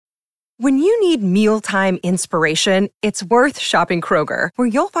When you need mealtime inspiration, it's worth shopping Kroger, where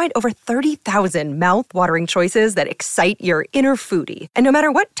you'll find over 30,000 mouth-watering choices that excite your inner foodie. And no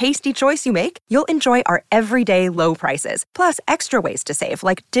matter what tasty choice you make, you'll enjoy our everyday low prices, plus extra ways to save,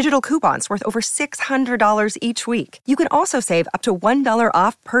 like digital coupons worth over $600 each week. You can also save up to $1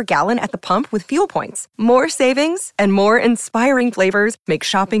 off per gallon at the pump with fuel points. More savings and more inspiring flavors make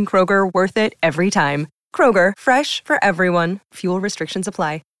shopping Kroger worth it every time. Kroger, fresh for everyone. Fuel restrictions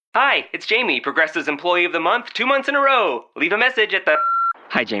apply. Hi, it's Jamie, Progressive's Employee of the Month, 2 months in a row. Leave a message at the...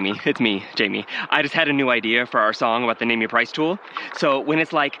 Hi, Jamie. It's me, Jamie. I just had a new idea for our song about the Name Your Price tool. So when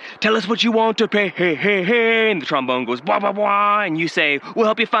it's like, tell us what you want to pay, hey, hey, hey, and the trombone goes, blah, blah, blah, and you say, we'll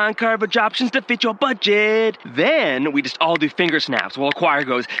help you find coverage options to fit your budget. Then we just all do finger snaps while a choir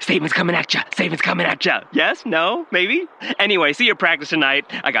goes, statements coming at ya, statements coming at ya. Yes? No? Maybe? Anyway, see you at practice tonight.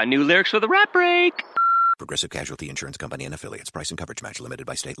 I got new lyrics for the rap break. Progressive Casualty Insurance Company and Affiliates. Price and coverage match limited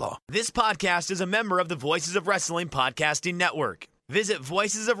by state law. This podcast is a member of the Voices of Wrestling Podcasting Network. Visit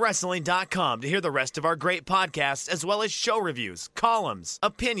voicesofwrestling.com to hear the rest of our great podcasts, as well as show reviews, columns,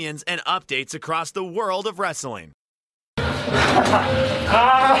 opinions, and updates across the world of wrestling. 面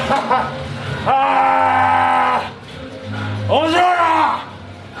白いな。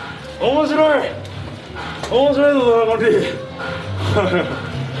面白いぞドラゴンリー。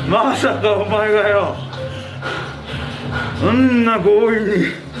まさかお前がよ、そんな強引に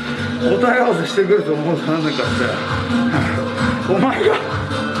答え合わせしてくると思うとなんなかったよ。お前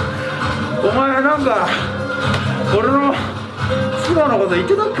なんか俺の妻のこと言っ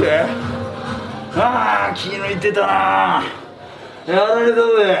てたっけ？ああ、気抜いてたな。やられたぜ。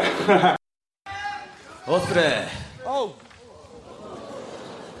オスプレイ。おう。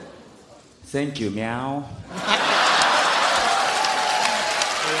Thank you, ミャオ。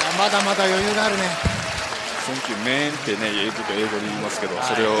まだまだ余裕があるね。Thank you, man ってね、僕英語で言いますけど、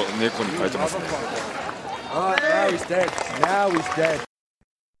それを猫に変えてますね。Now he's dead. Now he's dead.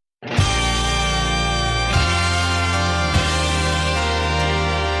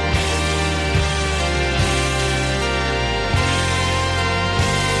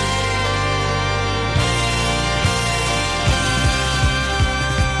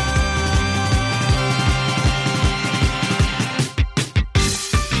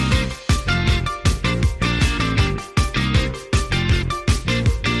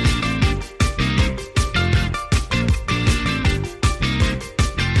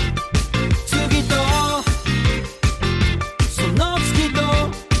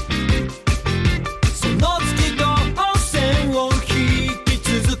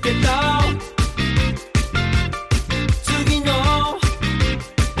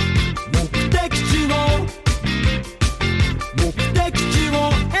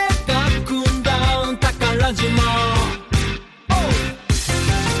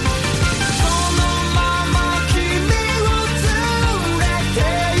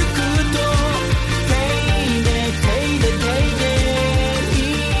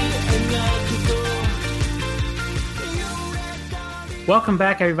 Welcome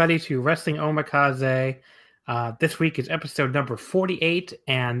back, everybody, to Wrestling Omakase. This week is episode number 48,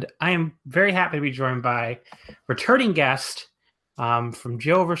 and I am very happy to be joined by returning guest from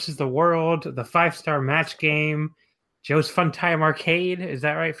Joe versus the World, the 5-star match game, Joe's Fun Time Arcade. Is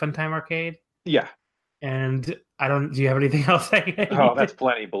that right? Fun Time Arcade? Yeah. And do you have anything else? Oh, that's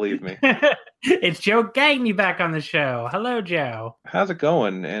plenty, believe me. It's Joe Gagney back on the show. Hello, Joe. How's it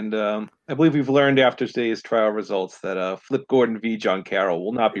going? And I believe we've learned after today's trial results that Flip Gordon v. John Carroll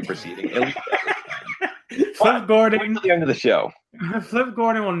will not be proceeding. At least Flip Gordon at the end of the show. Flip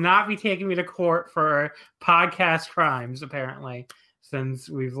Gordon will not be taking me to court for podcast crimes, apparently, since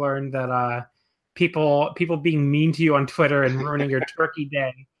we've learned that people being mean to you on Twitter and ruining your turkey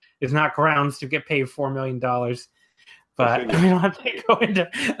day is not grounds to get paid $4 million. But we don't have to go into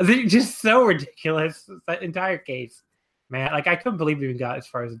it's just so ridiculous, that entire case. Man, like I couldn't believe it even got as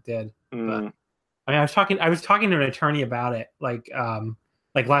far as it did. But I mean I was talking to an attorney about it like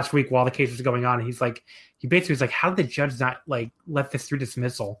last week while the case was going on, and he basically was like, how did the judge not like let this through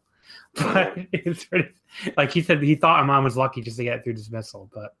dismissal? But it's like he said he thought Amon was lucky just to get it through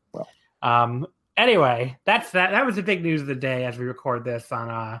dismissal. But anyway, that was the big news of the day as we record this on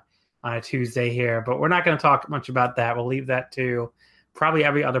a Tuesday here. But we're not going to talk much about that. We'll leave that to probably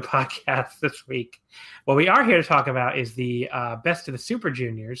every other podcast this week. What we are here to talk about is the Best of the Super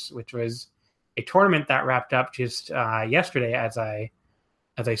Juniors, which was a tournament that wrapped up just yesterday as I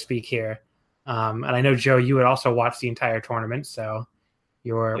speak here. And I know, Joe, you had also watched the entire tournament, so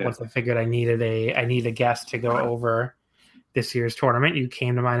once I figured I needed a guest to go over this year's tournament, you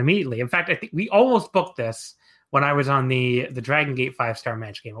came to mind immediately. In fact, I think we almost booked this when I was on the Dragon Gate 5-star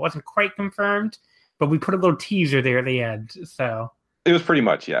match game. It wasn't quite confirmed, but we put a little teaser there at the end. So it was pretty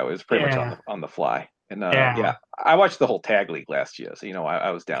much much on the fly. And I watched the whole tag league last year, so I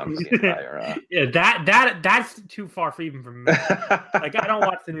was down for the entire. That's too far for even for me. Like I don't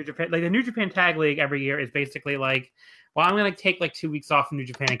watch the New Japan. Like the New Japan tag league every year is basically like, well, I'm gonna take like 2 weeks off from New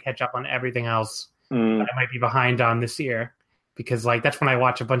Japan and catch up on everything else that I might be behind on this year, because like that's when I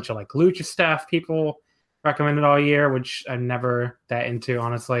watch a bunch of like lucha stuff people recommended all year, which I'm never that into,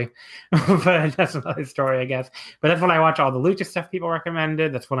 honestly. But that's another story, I guess. But that's when I watch all the lucha stuff people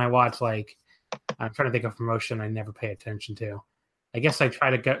recommended. That's when I watch like. I'm trying to think of promotion I never pay attention to. I guess I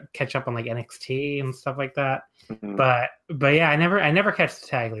try to catch up on like NXT and stuff like that. Mm-hmm. But yeah, I never catch the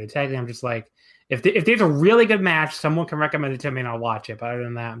tag league. The tag league, I'm just like, if there's a really good match, someone can recommend it to me and I'll watch it. But other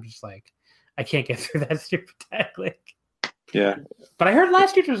than that, I'm just like, I can't get through that stupid tag league. Yeah. But I heard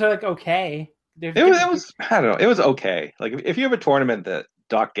last year's was like okay. It was I don't know. It was okay. Like if you have a tournament that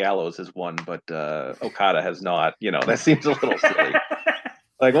Doc Gallows has won, but Okada has not, that seems a little silly.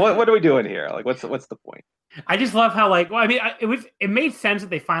 Like what are we doing here? Like what's the point? I just love how it made sense that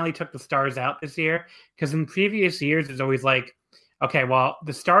they finally took the stars out this year, because in previous years it's always like, okay, well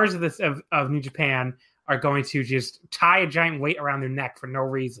the stars of New Japan are going to just tie a giant weight around their neck for no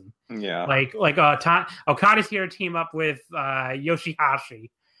reason. Yeah, like Okada's here to team up with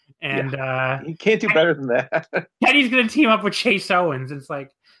Yoshihashi, and he can't do better than that. Teddy's going to team up with Chase Owens. It's like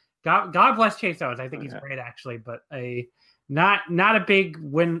God bless Chase Owens. I think he's great actually, but Not a big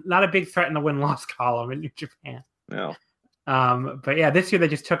win, not a big threat in the win-loss column in New Japan. No. But yeah, this year they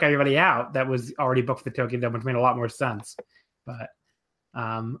just took everybody out that was already booked for the Tokyo Dome, which made a lot more sense. But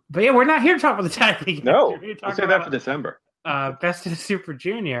yeah, we're not here to talk about the tag league. No, we'll say that for December. Best of the Super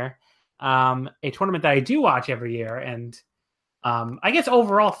Junior, a tournament that I do watch every year, and I guess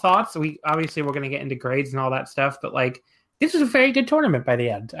overall thoughts. We're going to get into grades and all that stuff, but like this was a very good tournament by the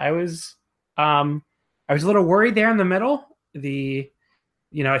end. I was a little worried there in the middle. It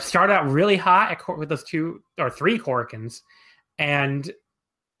started out really hot with those 2 or 3 Korakuens, and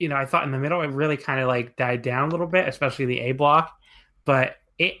I thought in the middle it really kind of like died down a little bit, especially the A block. But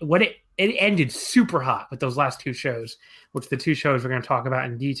it ended super hot with those last 2 shows, which the 2 shows we're going to talk about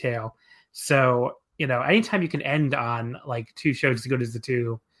in detail. So anytime you can end on like 2 shows as good as the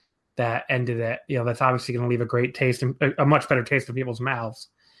 2 that ended it, that's obviously going to leave a great taste, a much better taste in people's mouths.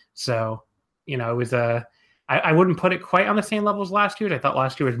 So. It was I wouldn't put it quite on the same level as last year. I thought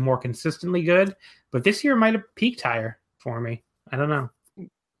last year was more consistently good, but this year might have peaked higher for me. I don't know.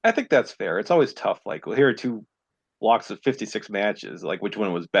 I think that's fair. It's always tough. Like, well, here are 2 blocks of 56 matches. Like, which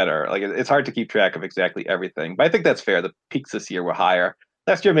one was better? Like, it's hard to keep track of exactly everything. But I think that's fair. The peaks this year were higher.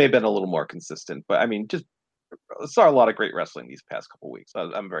 Last year may have been a little more consistent, but I mean, just saw a lot of great wrestling these past couple of weeks.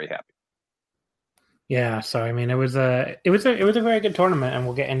 I'm very happy. Yeah. So I mean, it was a very good tournament, and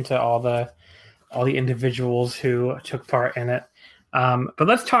we'll get into all the individuals who took part in it. But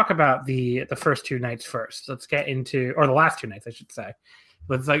let's talk about the first 2 nights first. Let's get into, or the last 2 nights, I should say.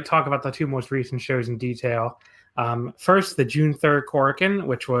 Let's talk about the 2 most recent shows in detail. First, the June 3rd Korakuen,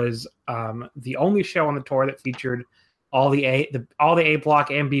 which was the only show on the tour that featured all the A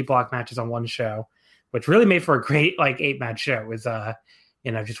block and B block matches on one show, which really made for a great 8-match show. It was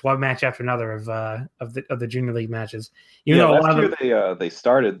just one match after another of the Junior League matches. Last year they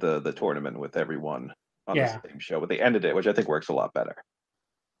started the tournament with everyone on the same show, but they ended it, which I think works a lot better.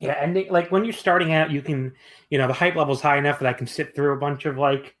 Yeah, and when you're starting out, you can, the hype level's high enough that I can sit through a bunch of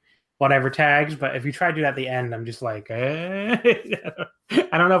whatever tags. But if you try to do that at the end, I'm just like, I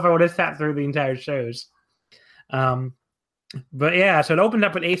don't know if I would have sat through the entire shows. But yeah, so it opened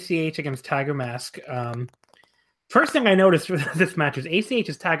up with ACH against Tiger Mask. First thing I noticed with this match was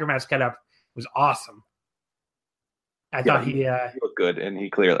ACH's Tiger Mask getup was awesome. I thought he looked good, and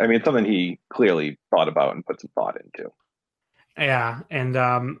it's something he clearly thought about and put some thought into. Yeah, and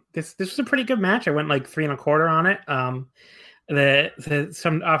this was a pretty good match. I went 3 1/4 on it.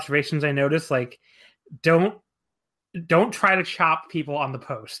 Some observations I noticed, don't try to chop people on the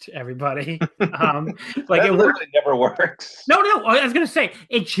post, everybody. That literally never works. No, I was gonna say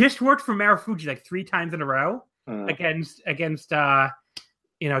it just worked for Marufuji 3 times in a row against Miyahara.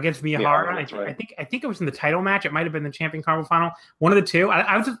 Right. I think it was in the title match. It might have been the Champion Carnival final. One of the 2.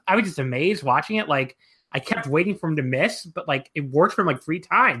 I was just amazed watching it. I kept waiting for him to miss, but it worked for him 3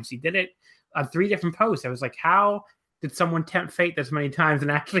 times. He did it on 3 different posts. I was like, how did someone tempt fate this many times and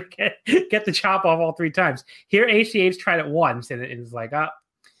actually get the chop off all 3 times? Here, ACH tried it once, and it was right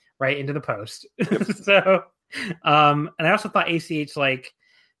into the post. Yep. So, and I also thought ACH,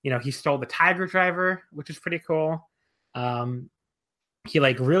 he stole the Tiger Driver, which is pretty cool. he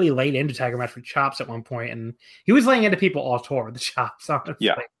like really laid into Tiger Mask with chops at one point, and he was laying into people all tour with the chops. Honestly.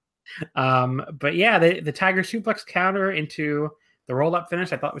 Yeah. But yeah, the Tiger suplex counter into the roll up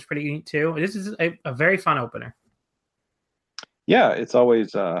finish I thought was pretty neat too. This is a very fun opener. Yeah, it's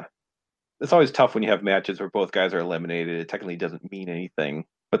always tough when you have matches where both guys are eliminated. It technically doesn't mean anything,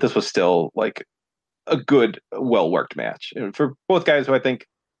 but this was still like a good, well worked match, and for both guys who I think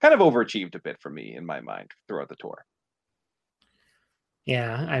kind of overachieved a bit for me in my mind throughout the tour.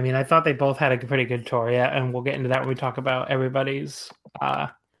 Yeah, I mean, I thought they both had a pretty good tour, yeah, and we'll get into that when we talk about everybody's.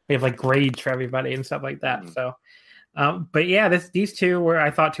 We have like grades for everybody and stuff like that. So, but yeah, these two were, I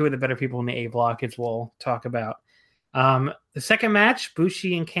thought, two of the better people in the A block, as we'll talk about. The second match,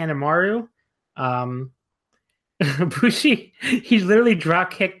 Bushi and Kanemaru. Bushi, he literally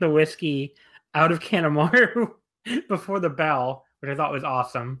drop kicked the whiskey out of Kanemaru before the bell, which I thought was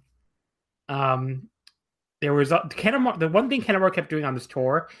awesome. There was Kanemaru. The one thing Kanemaru kept doing on this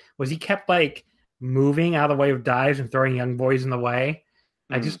tour was he kept like moving out of the way of dives and throwing young boys in the way.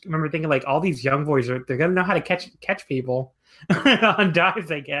 I just remember thinking like all these young boys they're gonna know how to catch people on dives,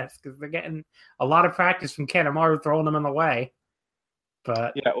 I guess, because they're getting a lot of practice from Kanemaru throwing them in the way.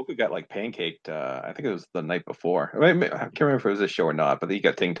 But yeah, Oka got like pancaked. I think it was the night before. I can't remember if it was this show or not, but he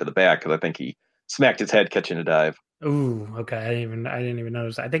got dinged to the back because I think he smacked his head catching a dive. Ooh, okay. I didn't even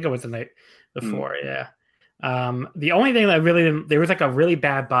notice. I think it was the night before. Yeah. The only thing that I really didn't, there was like a really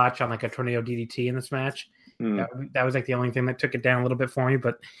bad botch on like a tornado DDT in this match. That was like the only thing that took it down a little bit for me.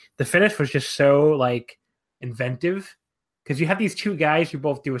 But the finish was just so like inventive because you have these two guys who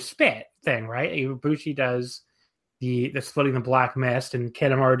both do a spit thing, right? Ibushi does the splitting the black mist, and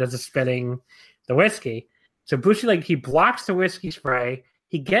Kanemaru does the spitting the whiskey. So Bushi, like, he blocks the whiskey spray,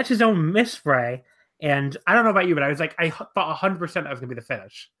 he gets his own mist spray, and I don't know about you, but I was like, I thought 100% that was gonna be the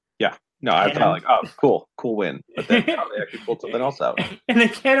finish. Yeah. No, I thought like, oh, cool win. But then they actually pulled something else out. And then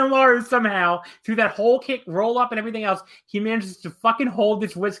Kanemaru somehow, through that whole kick, roll up, and everything else, he manages to fucking hold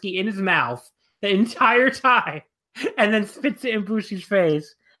this whiskey in his mouth the entire time, and then spits it in Bushi's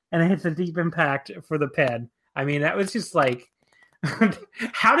face, and then hits a deep impact for the pin. I mean, that was just like,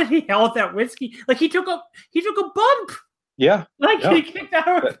 how did he hold that whiskey? Like he took a bump. Yeah. Like he kicked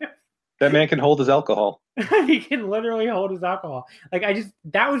out. That man can hold his alcohol. He can literally hold his alcohol. Like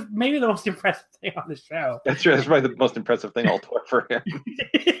that was maybe the most impressive thing on the show. That's true. That's probably the most impressive thing all tour for him.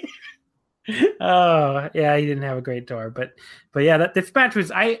 Oh yeah, he didn't have a great tour, but yeah, this match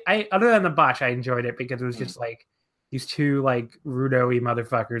was I other than the botch, I enjoyed it because it was just like these two like rudo-y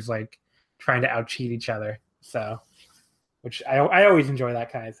motherfuckers like trying to out cheat each other. So, which I always enjoy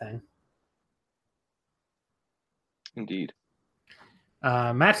that kind of thing. Indeed.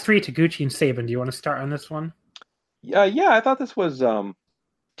 Match 3, Taguchi and Sabin. Do you want to start on this one? Yeah. I thought this was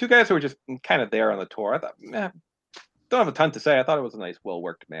two guys who were just kind of there on the tour. I thought, don't have a ton to say. I thought it was a nice,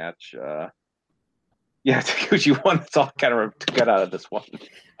 well-worked match. Yeah, Taguchi won. That's all I kind of got out of this one.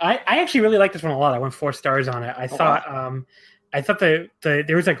 I actually really liked this one a lot. I went 4 stars on it. I thought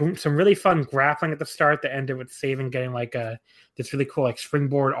there was like some really fun grappling at the start that ended with Sabin getting like this really cool like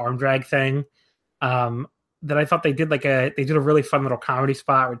springboard arm drag thing. That I thought they did a really fun little comedy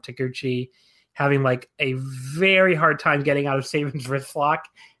spot with Taguchi having like a very hard time getting out of Sabin's wrist lock,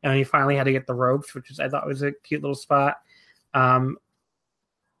 and then he finally had to get the ropes, which I thought was a cute little spot. And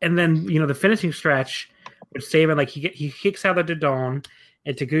then the finishing stretch with Sabin, like he kicks out the Dodon,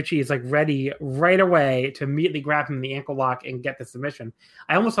 and Taguchi is like ready right away to immediately grab him in the ankle lock and get the submission.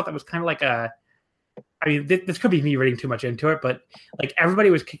 I almost thought that was kind of like this could be me reading too much into it, but like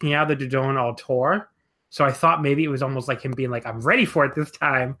everybody was kicking out the Dodon all tour. So I thought maybe it was almost like him being like, I'm ready for it this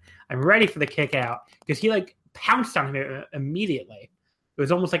time. I'm ready for the kick out. Because he like pounced on him immediately. It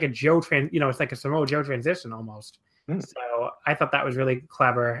was almost like it's like a Samoa Joe transition almost. So I thought that was really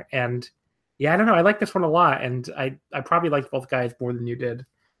clever. And yeah, I don't know. I like this one a lot. And I probably liked both guys more than you did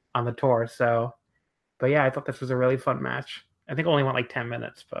on the tour. So, but yeah, I thought this was a really fun match. I think it only went like 10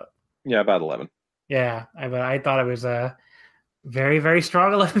 minutes, but. Yeah, about 11. Yeah, I thought it was a very, very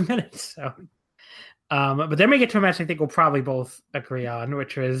strong 11 minutes. So. But then we get to a match I think we'll probably both agree on,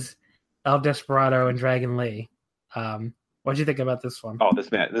 which was El Desperado and Dragon Lee. What did you think about this one? Oh,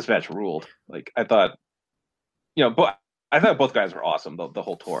 this match ruled. Like I thought, but I thought both guys were awesome the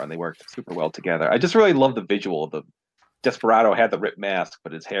whole tour, and they worked super well together. I just really love the visual of the Desperado had the ripped mask,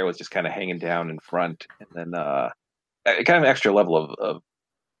 but his hair was just kind of hanging down in front, and then kind of an extra level of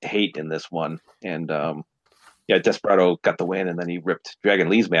hate in this one, and yeah, Desperado got the win, and then he ripped Dragon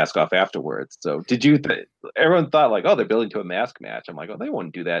Lee's mask off afterwards. So everyone thought like, oh, they're building to a mask match. I'm like, oh, they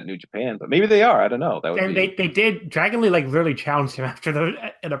wouldn't do that in New Japan, but maybe they are. I don't know. That would and they did. Dragon Lee like literally challenged him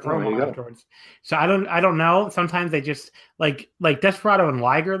in a promo afterwards. So I don't know. Sometimes they just like Desperado and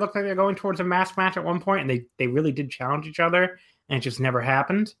Liger look like they're going towards a mask match at one point, and they really did challenge each other, and it just never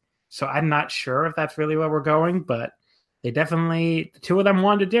happened. So I'm not sure if that's really where we're going, but they definitely, the two of them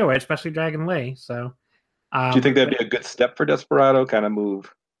wanted to do it, especially Dragon Lee. So. Do you think that'd be a good step for Desperado kind of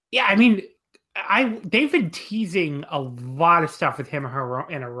move? Yeah, I mean, they've been teasing a lot of stuff with him and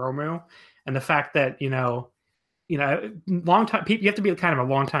Hiromu, and the fact that long time you have to be kind of a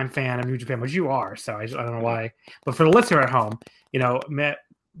long time fan of New Japan, which you are. So I don't know why, but for the listener at home,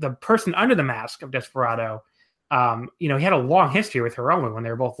 the person under the mask of Desperado, he had a long history with Hiromu when they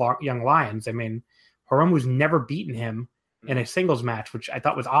were both young lions. I mean, Hiromu's never beaten him in a singles match, which I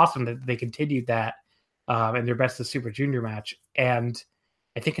thought was awesome that they continued that. And their Best of Super Junior match, and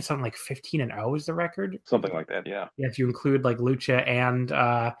I think it's something like 15-0 is the record, something like that. Yeah, if you include like Lucha and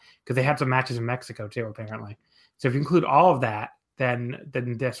because they had some matches in Mexico too, apparently. So if you include all of that, then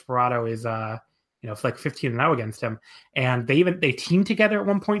Desperado is it's like 15-0 against him, and they teamed together at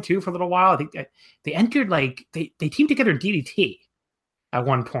one point too for a little while. I think they entered like they teamed together in DDT at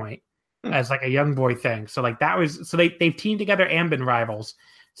one point as like a young boy thing. So like that was they've teamed together and been rivals.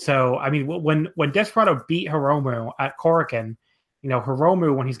 So, I mean, when Desperado beat Hiromu at Korakuen,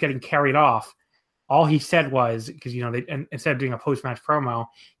 Hiromu, when he's getting carried off, all he said was, because, instead of doing a post-match promo,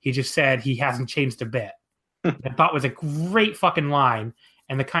 he just said he hasn't changed a bit. I thought was a great fucking line,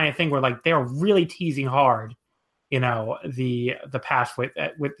 and the kind of thing where, like, they're really teasing hard, the past with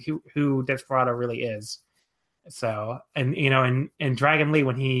who Desperado really is. So, and Dragon Lee,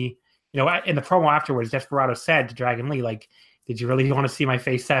 when he, in the promo afterwards, Desperado said to Dragon Lee, like, did you really want to see my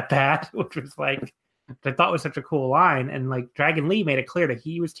face that bad? Which was like, I thought was such a cool line. And like Dragon Lee made it clear that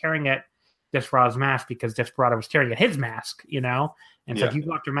he was tearing at Desperado's mask because Desperado was tearing at his mask, And it's like, you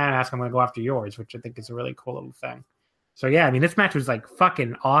go after my mask, I'm going to go after yours, which I think is a really cool little thing. So yeah, I mean, this match was like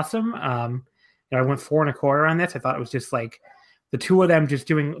fucking awesome. I went 4 1/4 on this. I thought it was just like the two of them just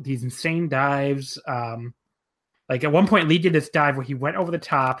doing these insane dives. Like at one point, Lee did this dive where he went over the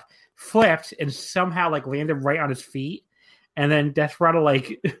top, flipped, and somehow like landed right on his feet. And then Desperado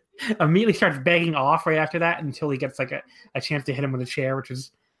like immediately starts begging off right after that until he gets like a chance to hit him with a chair, which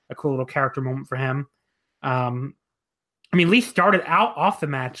is a cool little character moment for him. I mean, Lee started out off the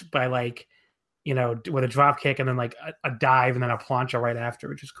match by like, with a drop kick and then like a dive and then a plancha right after,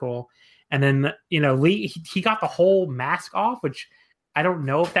 which is cool. And then, Lee, he got the whole mask off, which I don't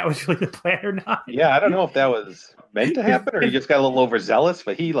know if that was really the plan or not. Yeah, I don't know if that was meant to happen or he just got a little overzealous,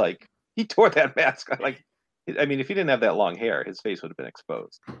 but he tore that mask. I mean, if he didn't have that long hair, his face would have been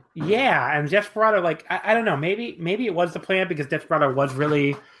exposed. Yeah, and Desperado, like, I don't know, maybe it was the plan because Desperado was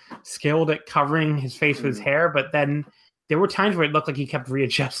really skilled at covering his face with his hair, but then there were times where it looked like he kept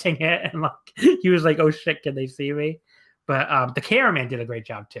readjusting it, and like he was like, "Oh shit, can they see me?" But the cameraman did a great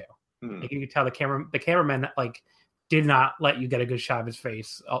job too. Like, you could tell the cameraman like did not let you get a good shot of his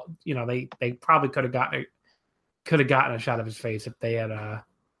face. They probably could have gotten a shot of his face if they had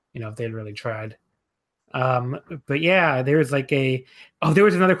if they had really tried. But yeah, there was like there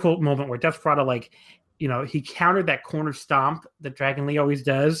was another cool moment where Desperado, like, he countered that corner stomp that Dragon Lee always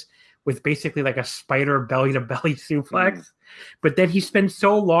does with basically like a spider belly to belly suplex. But then he spent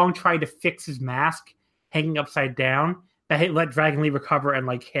so long trying to fix his mask hanging upside down that he let Dragon Lee recover and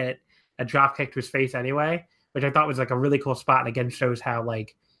like hit a drop kick to his face anyway, which I thought was like a really cool spot. And again, shows how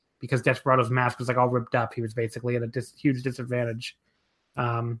like, because Desperado's mask was like all ripped up, he was basically at a huge disadvantage.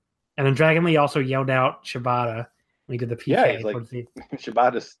 And then Dragon Lee also yelled out Shibata when he did the PK. Yeah, he's like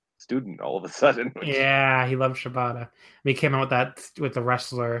Shibata's student all of a sudden. Yeah, he loves Shibata. I mean, he came out with the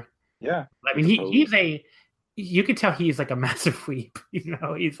wrestler. Yeah. I mean, you could tell he's like a massive weep.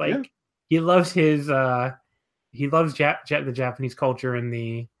 He's like, he loves his, he loves the Japanese culture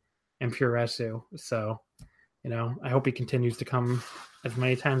and Puroresu. So, I hope he continues to come as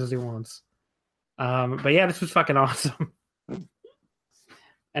many times as he wants. But yeah, this was fucking awesome.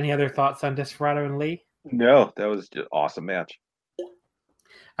 Any other thoughts on Desperado and Lee? No, that was just an awesome match.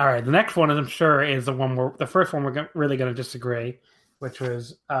 All right, the next one, I'm sure, is the first one we're really going to disagree, which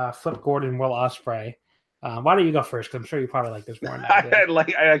was Flip Gordon, Will Ospreay. Why don't you go first? Because I'm sure you probably like this more than I did. I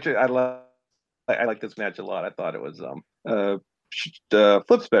like this match a lot. I thought it was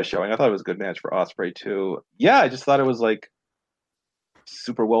Flip's best showing. I thought it was a good match for Ospreay too. Yeah, I just thought it was like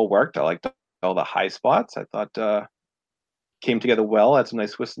super well worked. I liked all the high spots. I thought came together well, had some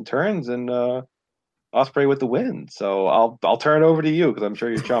nice twists and turns, and Ospreay with the win. So I'll turn it over to you because I'm sure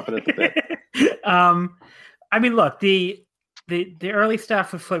you're chomping at the bit. I mean, look, the early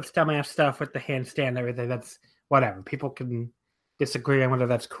stuff with Flip's dumbass stuff with the handstand and everything, that's whatever. People can disagree on whether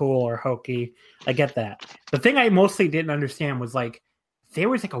that's cool or hokey. I get that. The thing I mostly didn't understand was like there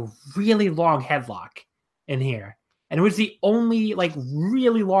was like a really long headlock in here. And it was the only like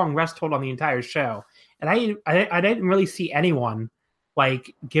really long rest hold on the entire show. And I didn't really see anyone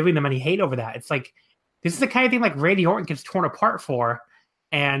like giving them any hate over that. It's like this is the kind of thing like Randy Orton gets torn apart for.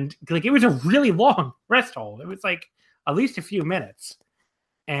 And like it was a really long rest hold. It was like at least a few minutes.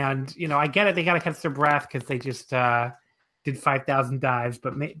 And you know, I get it. They got to catch their breath because they just did 5,000 dives.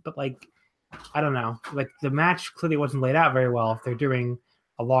 But like, I don't know. Like the match clearly wasn't laid out very well if they're doing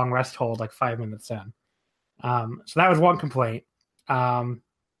a long rest hold like 5 minutes in. So that was one complaint. I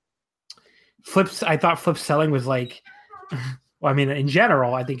thought Flip's selling was like, well, I mean, in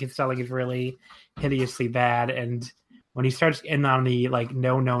general, I think his selling is really hideously bad. And when he starts in on the like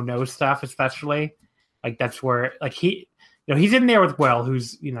no stuff, especially, like that's where like he's in there with Will,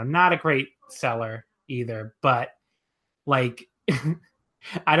 who's not a great seller either, but like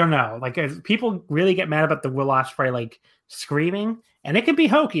I don't know, like people really get mad about the Will Ospreay like screaming, and it can be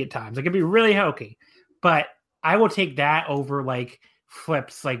hokey at times. It can be really hokey, but I will take that over like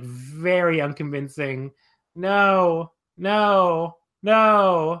Flip's like very unconvincing. No.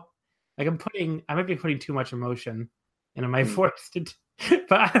 Like I might be putting too much emotion into my voice,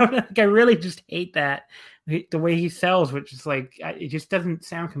 but I don't know. Like, I really just hate that the way he sells, which is like it just doesn't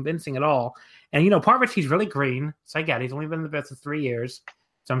sound convincing at all. And part of it, he's really green, so I get it. He's only been in the business 3 years,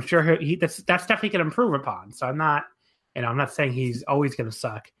 so I'm sure that's definitely going to improve upon. So I'm not saying he's always going to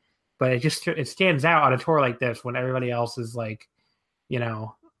suck, but it stands out on a tour like this when everybody else is like,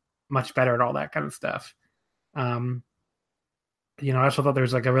 much better at all that kind of stuff. I also thought there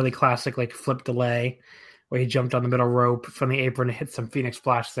was like a really classic like Flip delay where he jumped on the middle rope from the apron and hit some Phoenix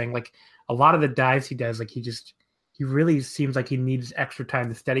Splash thing. Like a lot of the dives he does, like he really seems like he needs extra time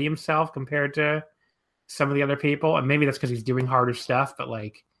to steady himself compared to some of the other people. And maybe that's because he's doing harder stuff, but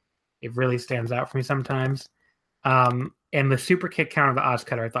like it really stands out for me sometimes. And the super kick counter, the Oz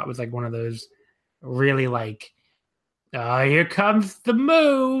Cutter, I thought was like one of those really like, here comes the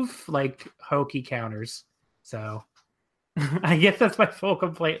move, like hokey counters. So I guess that's my full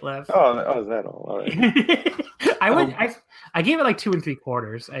complaint list. Oh, is that all? All right. I gave it like 2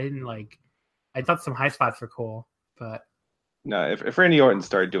 3/4. I didn't like. I thought some high spots were cool, but no. If Randy Orton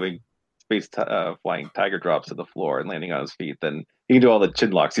started doing space flying tiger drops to the floor and landing on his feet, then he can do all the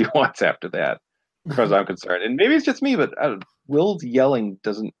chin locks he wants after that, as far as I'm concerned. And maybe it's just me, but Will's yelling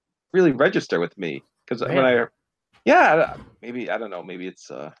doesn't really register with me because when maybe I don't know, maybe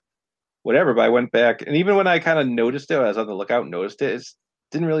it's whatever, but I went back, and even when I kind of noticed it, I was on the lookout and noticed it, it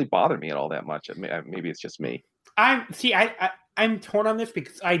didn't really bother me at all that much. Maybe it's just me. I'm torn on this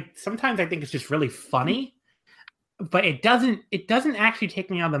because sometimes I think it's just really funny, but it doesn't actually take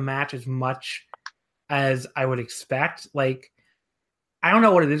me out of the match as much as I would expect. Like, I don't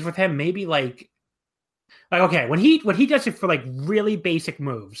know what it is with him. Maybe like okay, when he does it for like really basic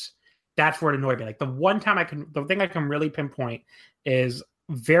moves, that's where it annoyed me. Like the thing I can really pinpoint is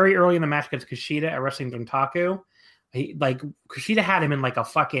very early in the match against Kushida at Wrestling Dontaku. Kushida had him in like a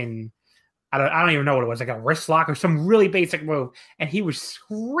fucking, I don't even know what it was, like a wrist lock or some really basic move, and he was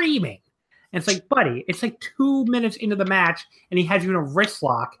screaming. And it's like, buddy, it's like 2 minutes into the match, and he has you in a wrist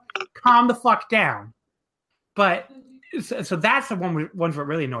lock. Calm the fuck down. But so that's the ones that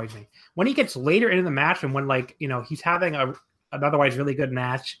really annoys me. When he gets later into the match, and when he's having an otherwise really good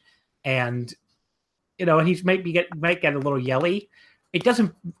match, and and he might get a little yelly. It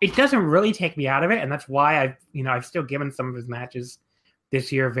doesn't really take me out of it, and that's why I've still given some of his matches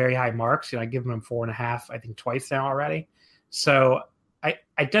this year very high marks. I give him 4.5, I think twice now already. So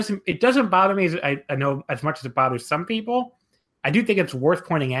it doesn't bother me I know as much as it bothers some people. I do think it's worth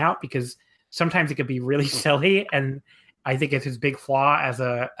pointing out because sometimes it could be really silly, and I think it's his big flaw as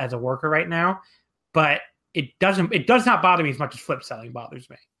a worker right now. But it does not bother me as much as Flip selling bothers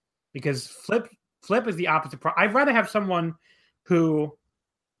me, because Flip is the opposite. I'd rather have someone who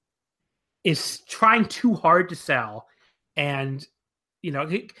is trying too hard to sell, and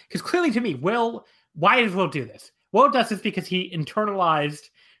because clearly to me, why does Will do this? Will does this because he internalized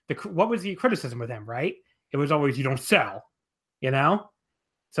what was the criticism with him, right? It was always, you don't sell, so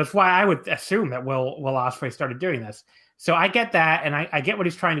that's why I would assume that Will Ospreay started doing this. So I get that, and I get what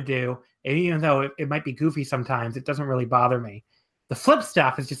he's trying to do, and even though it might be goofy sometimes, it doesn't really bother me. The Flip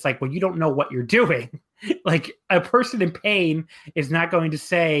stuff is just like, well, you don't know what you're doing. Like a person in pain is not going to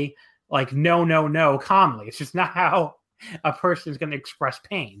say like, no, calmly. It's just not how a person is going to express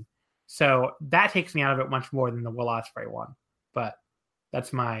pain. So that takes me out of it much more than the Will Ospreay one. But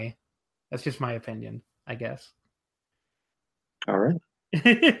that's just my opinion. I guess. All right.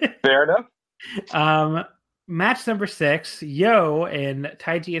 Fair enough. Match number 6, Yo and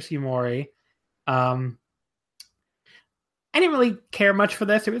Taiji Ishimori. I didn't really care much for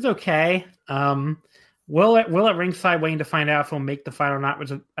this. It was okay. Will at ringside waiting to find out if he'll make the final or not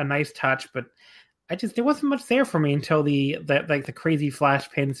was a nice touch, but there wasn't much there for me until the crazy flash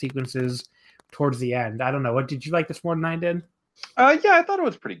pin sequences towards the end. I don't know. What did you like this more than I did? Yeah, I thought it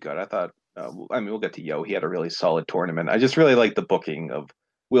was pretty good. I thought, we'll get to Yo. He had a really solid tournament. I just really like the booking of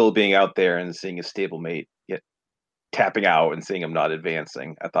Will being out there and seeing his stablemate get tapping out and seeing him not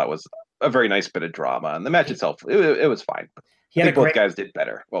advancing. I thought was a very nice bit of drama. And the match itself, it was fine. I think both guys did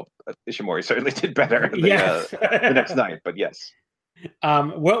better. Well, Ishimori certainly did better the next night, but yes.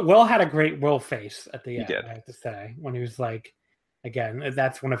 Will had a great Will face at the end, did. I have to say, when he was like, again,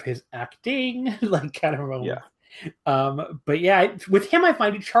 that's one of his acting, like kind of moments. Yeah. But yeah, with him, I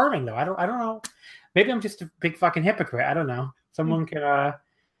find it charming though. I don't know. Maybe I'm just a big fucking hypocrite. I don't know. Someone can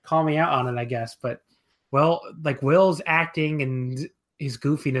call me out on it, I guess. But Will's acting and his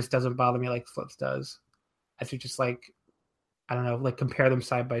goofiness doesn't bother me like Flips does. I should just I don't know, compare them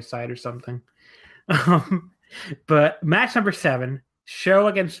side by side or something. But match number 7, Show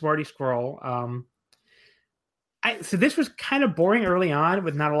against Marty Scurll. So this was kind of boring early on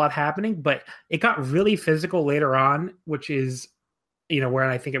with not a lot happening, but it got really physical later on, which is, where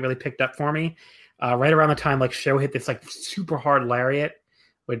I think it really picked up for me. Right around the time Show hit this super hard lariat,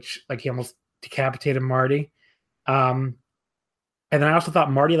 which he almost decapitated Marty. And then I also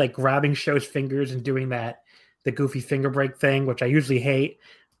thought Marty grabbing Show's fingers and doing the goofy finger break thing, which I usually hate,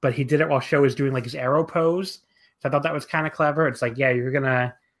 but he did it while Show was doing his arrow pose. So I thought that was kind of clever. It's you're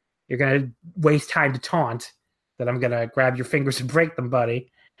gonna waste time to taunt, that I'm gonna grab your fingers and break them,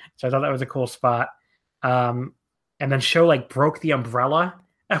 buddy. So I thought that was a cool spot. And then Show broke the umbrella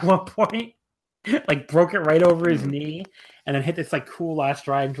at one point, broke it right over his knee, and then hit this cool last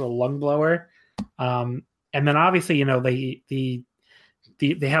drive into a lung blower. And then obviously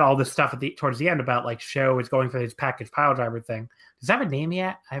they had all this stuff towards the end about Show is going for his package pile driver thing. Does that have a name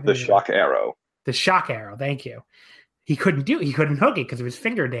yet? The shock arrow. The shock arrow. Thank you. He couldn't hook it because of his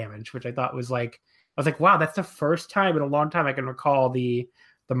finger damage, which I thought was I was wow, that's the first time in a long time I can recall the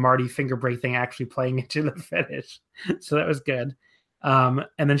Marty finger break thing actually playing into the finish. So that was good. And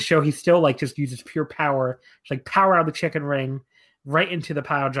then Show, he still just uses pure power, power out of the chicken ring right into the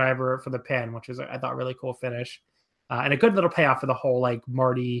pile driver for the pin, which is I thought really cool finish. And a good little payoff for the whole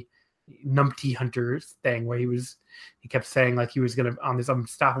Marty numpty hunters thing, where he kept saying he was gonna on this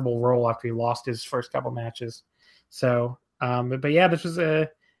unstoppable roll after he lost his first couple matches. So but yeah, this was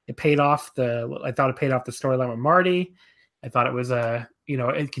it paid off I thought it paid off the storyline with Marty. I thought it was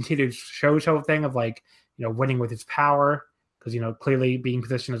it continued Show's whole thing of winning with his power, because clearly being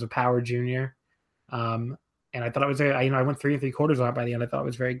positioned as a power junior. And I thought it was I went 3 3/4 on it by the end. I thought it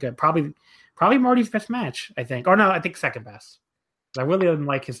was very good. Probably Marty's best match, I think. Or no, I think second best. I really didn't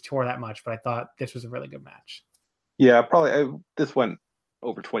like his tour that much, but I thought this was a really good match. Yeah, probably. This went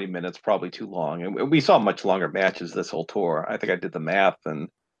over 20 minutes, probably too long. And we saw much longer matches this whole tour. I think I did the math, and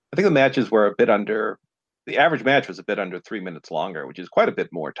I think the matches were a bit under. The average match was a bit under 3 minutes longer, which is quite a bit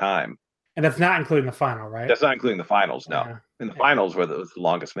more time. And that's not including the final, right? That's not including the finals, no. Yeah. And the finals was the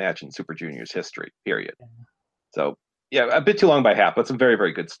longest match in Super Junior's history, period. Yeah. So, yeah, a bit too long by half, but some very,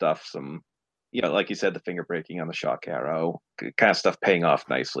 very good stuff. Some, like you said, the finger breaking on the shock arrow, kind of stuff paying off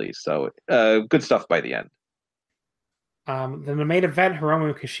nicely. So, good stuff by the end. Then the main event,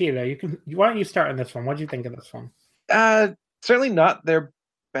 Hiromu Kushida. Why don't you start on this one? What did you think of this one? Certainly not their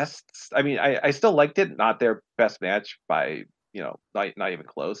best. I mean, I still liked it. Not their best match by, not even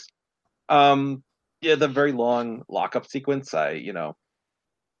close. Yeah, the very long lockup sequence. I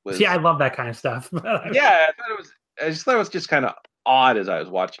love that kind of stuff. Yeah, I just thought it was just kind of odd as I was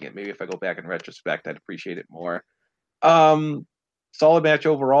watching it. Maybe if I go back in retrospect, I'd appreciate it more. Solid match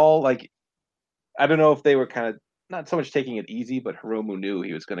overall. I don't know if they were kind of not so much taking it easy, but Hiromu knew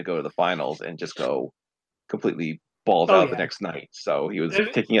he was going to go to the finals and just go completely balls out the next night. So he was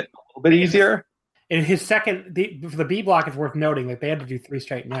taking it a little bit easier. In his second, for the B block, it's worth noting that they had to do 3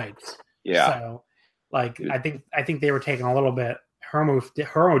 straight nights. Yeah. So, I think they were taking a little bit.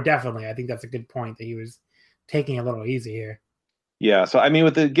 Hiromu definitely. I think that's a good point that he was taking a little easy here. Yeah. So I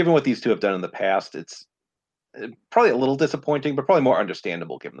mean, given what these two have done in the past, it's probably a little disappointing, but probably more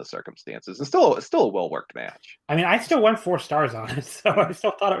understandable given the circumstances. And still a well worked match. I mean, I still went 4 stars on it, so I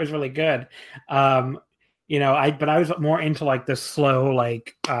still thought it was really good. But I was more into the slow,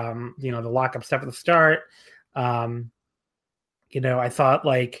 the lockup stuff at the start. I thought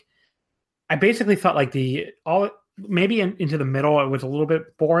I basically thought maybe into the middle it was a little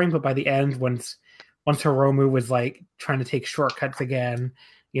bit boring, but by the end, once once Hiromu was like trying to take shortcuts again,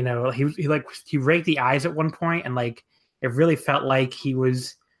 you know, he raked the eyes at one point, and like it really felt like he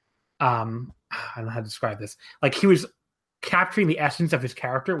was I don't know how to describe this. Like he was capturing the essence of his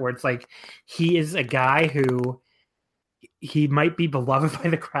character, where it's like he is a guy who he might be beloved by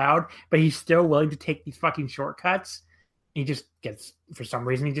the crowd, but he's still willing to take these fucking shortcuts. He just gets, for some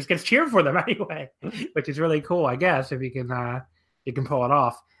reason, he just gets cheered for them anyway, which is really cool, I guess, if you can pull it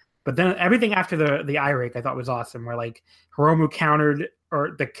off. But then everything after the eye rake I thought was awesome, where like Hiromu countered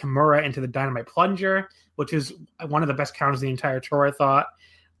or the Kimura into the Dynamite Plunger, which is one of the best counters of the entire tour, I thought.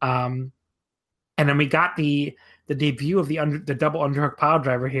 And then we got the debut of the double underhook pile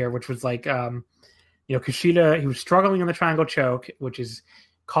driver here, which was like, Kushida, he was struggling in the triangle choke, which is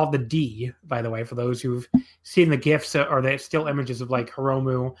called the D, by the way, for those who've seen the GIFs or the still images of like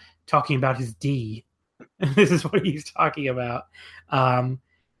Hiromu talking about his D. This is what he's talking about.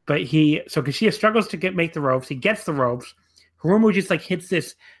 But Kushida struggles to make the ropes. He gets the ropes. Hiromu just like hits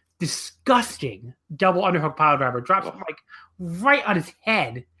this disgusting double underhook pile driver, drops him like right on his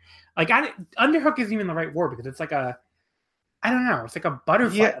head. Like underhook isn't even the right word, because it's like I don't know. It's like a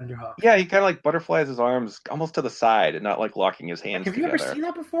butterfly underhook. Yeah, he kind of like butterflies his arms almost to the side and not like locking his hands together. Have you ever seen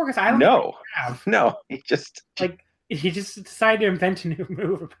that before? Because I don't know. No, he just decided to invent a new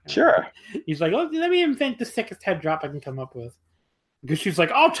move. Apparently. Sure. He's like, let me invent the sickest head drop I can come up with. Because she's like,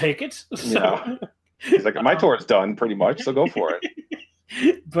 I'll take it. So. Yeah. He's like, my tour's done pretty much, so go for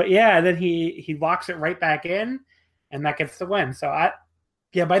it. But yeah, then he locks it right back in, and that gets the win. So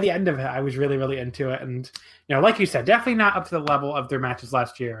by the end of it, I was really, really into it. And, like you said, definitely not up to the level of their matches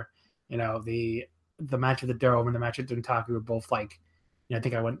last year. The match at the Dome and the match at Dontaku were both like, I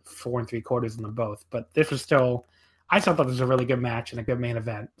think I went 4 3/4 in them both. But this was still, I still thought this was a really good match and a good main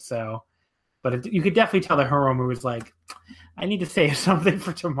event. So, but you could definitely tell that Hiromu was like, I need to save something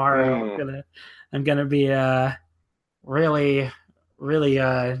for tomorrow. I'm gonna be really, really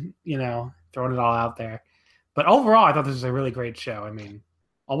throwing it all out there. But overall, I thought this was a really great show. I mean,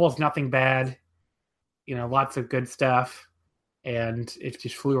 almost nothing bad, lots of good stuff, and it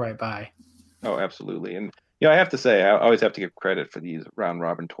just flew right by. Oh, absolutely. And, I have to say, I always have to give credit for these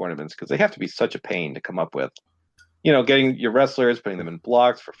round-robin tournaments, because they have to be such a pain to come up with. Getting your wrestlers, putting them in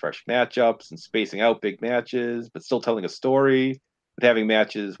blocks for fresh matchups and spacing out big matches, but still telling a story, but having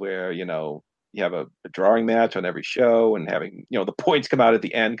matches where, you have a drawing match on every show, and having, the points come out at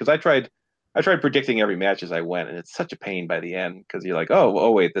the end. Because I tried predicting every match as I went, and it's such a pain by the end, because you're like, oh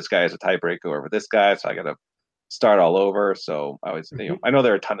wait, this guy has a tiebreaker over this guy, so I got to start all over. So I always, I know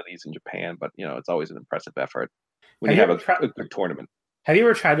there are a ton of these in Japan, but it's always an impressive effort when you have a good tournament. Have you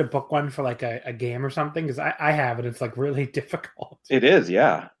ever tried to book one for like a game or something? Because I have, and it's like really difficult. It is,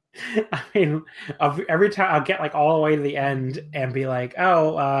 yeah. I mean, every time I'll get like all the way to the end and be like,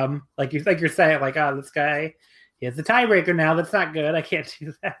 like you're saying, like, this guy, he has the tiebreaker now. That's not good. I can't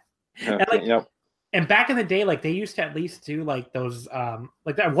do that. And and back in the day, like they used to at least do like those,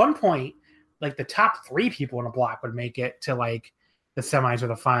 like at one point, like the top 3 people in a block would make it to like the semis or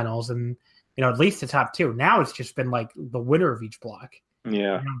the finals, and at least the top 2. Now it's just been like the winner of each block.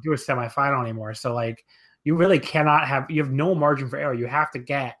 Yeah, you don't do a semifinal anymore. So like you really cannot you have no margin for error. You have to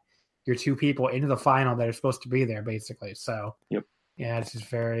get your 2 people into the final that are supposed to be there, basically. So yeah, it's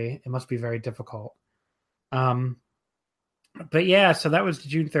just it must be very difficult. But yeah, so that was the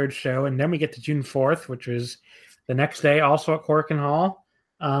June 3rd show, and then we get to June 4th, which was the next day, also at Korakuen Hall.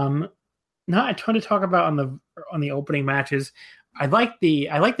 Not a ton to talk about on the opening matches. I like the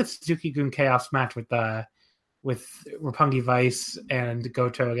Suzuki-gun Chaos match with Roppongi Vice and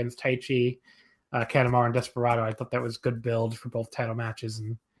Goto against Taichi, Kanemaru, and Desperado. I thought that was good build for both title matches,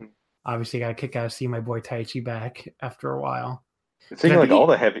 and obviously got a kick out of seeing my boy Taichi back after a while. Seeing all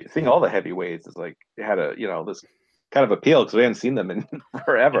the heavyweights is like it had this kind of appeal, because we hadn't seen them in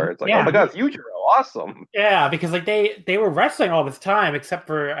forever. It's like, oh my god, it's Yujiro, awesome. Yeah, because like they were wrestling all this time, except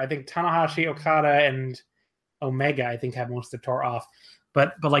for I think Tanahashi, Okada, and Omega. I think had most of the tour off,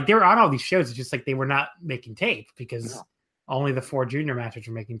 but like they were on all these shows. It's just like they were not making tape, because only the 4 junior matches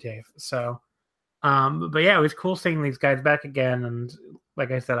were making tape. So, but yeah, it was cool seeing these guys back again. And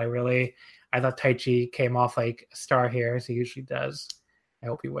like I said, I thought Taichi came off like a star here, as he usually does. I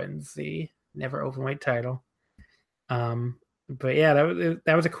hope he wins the never openweight title. But yeah,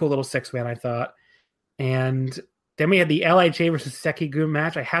 that was a cool little 6-man, I thought. And then we had the LIJ versus Seki-gun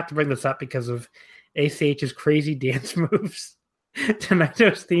match. I have to bring this up because of ACH's crazy dance moves to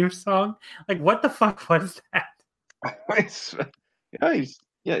Naito's theme song. Like, what the fuck was that?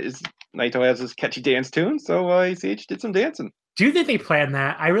 Naito has his catchy dance tune, so ACH did some dancing. Do you think they planned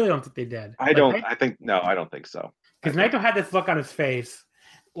that? I really don't think they did. I don't think so. Because Naito had this look on his face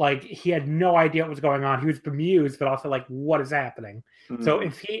like he had no idea what was going on. He was bemused, but also like, what is happening? Mm-hmm. So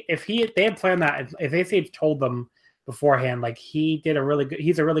if they had planned that, if they had told them beforehand, like he's a really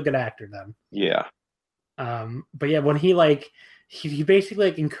good actor then. Yeah. But yeah, when he basically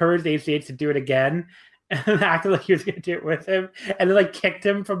like encouraged HGH to do it again and acted like he was going to do it with him, and then like kicked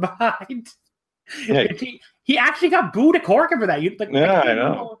him from behind. Yeah. He actually got booed at Corkin for that. I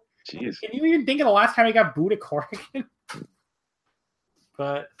know. Jeez. Can you even think of the last time he got booed at Corkin?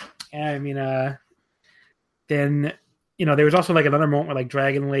 But yeah, I mean, then there was also like another moment where like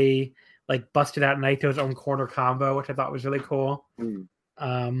Dragon Lee like busted out Naito's own corner combo, which I thought was really cool.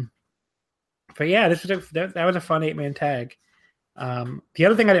 But yeah, that was a fun 8-man tag. The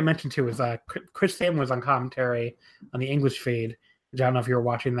other thing I didn't mention too was Chris Sabin was on commentary on the English feed. I don't know if you were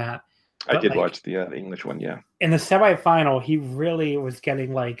watching that. I did watch the English one, yeah. In the semifinal, he really was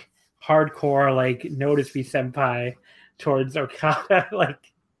getting like hardcore, like notice me senpai towards Okada. Like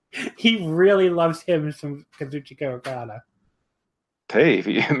he really loves him some Kazuchika Okada. Hey,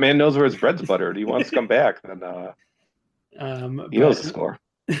 if man knows where his bread's buttered, he wants to come back, then he knows the score.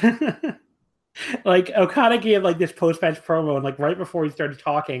 Like Okada gave like this post-match promo, and like right before he started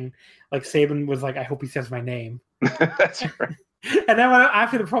talking, like Sabin was like, "I hope he says my name." That's right. And then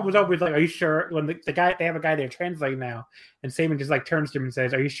after the promo was over, he's like, "Are you sure?" When the guy, they have a guy there translating now, and Sabin just like turns to him and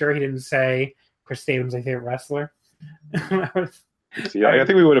says, "Are you sure he didn't say Chris Sabin's my favorite wrestler?" I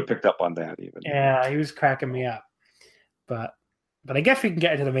think we would have picked up on that even. Yeah, he was cracking me up. But I guess we can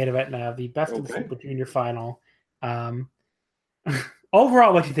get into the main event now, the best of the Super Junior final.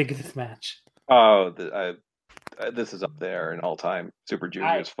 Overall, what do you think of this match? Oh, this is up there in all-time Super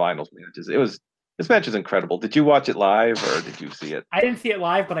Juniors finals matches. This match is incredible. Did you watch it live or did you see it? I didn't see it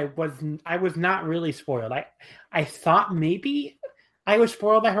live, but I was not really spoiled. I thought maybe I was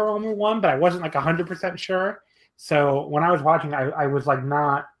spoiled that Hiromu won, but I wasn't like 100% sure. So when I was watching, I was like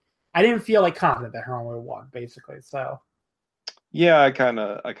I didn't feel like confident that Hiromu won, basically. So yeah, I kind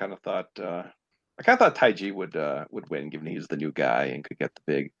of thought Taiji would win, given he's the new guy and could get the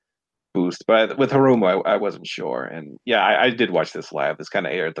big boost. But with Hiromu, I wasn't sure. And yeah, I did watch this live. This kind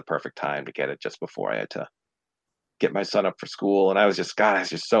of aired at the perfect time to get it just before I had to get my son up for school. And I was just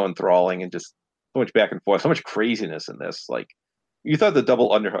so enthralling and just so much back and forth, so much craziness in this. Like, you thought the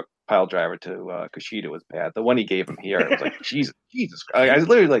double underhook pile driver to Kushida was bad. The one he gave him here, it was like, Jesus Christ. I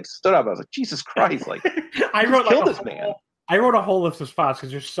literally like stood up. I was like, Jesus Christ. Like, I wrote kill this man. I wrote a whole list of spots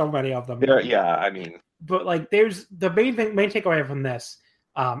because there's so many of them. Yeah, I mean. But like, there's the main takeaway from this.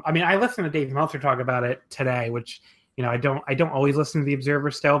 I mean, I listened to Dave Meltzer talk about it today, which, I don't always listen to the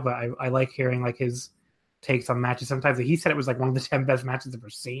Observer still, but I like hearing like his takes on matches sometimes. He said it was like one of the 10 best matches I've ever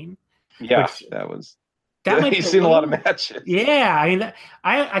seen. Yeah, he's seen a lot of matches. Yeah, I mean,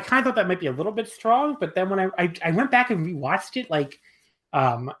 I kind of thought that might be a little bit strong, but then when I went back and rewatched it, like,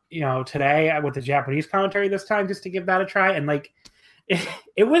 today with the Japanese commentary this time, just to give that a try, and like,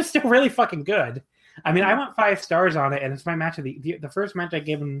 it was still really fucking good. I mean, I went 5 stars on it, and it's my match of the first match I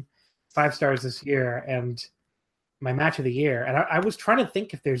gave him 5 stars this year, and my match of the year. And I was trying to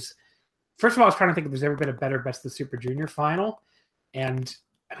think if there's ever been a better Best of the Super Junior final, and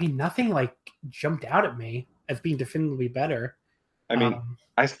I mean, nothing like jumped out at me as being definitively better. I mean,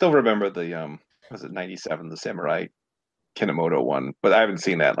 I still remember the was it 97, the Samurai Kinomoto one, but I haven't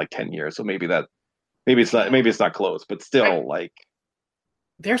seen that in like 10 years, so maybe it's not close, but still like.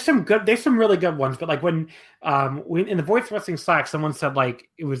 There's some really good ones, but like when in the Voice Wrestling Slack, someone said like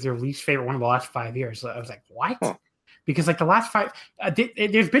it was their least favorite one of the last 5 years. So I was like, what? Huh. Because like the last 5,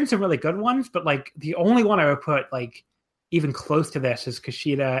 there's been some really good ones, but like the only one I would put like even close to this is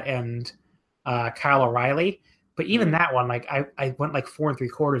Kushida and Kyle O'Reilly. But even that one, like I went like 4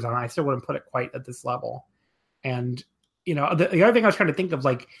 3/4 on it. I still wouldn't put it quite at this level. And the other thing I was trying to think of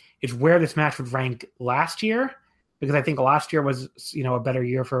like is where this match would rank last year. Because I think last year was, a better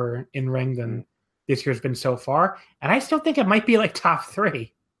year for in-ring than this year's been so far. And I still think it might be like top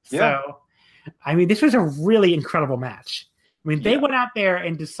 3. Yeah. So, I mean, this was a really incredible match. I mean, they went out there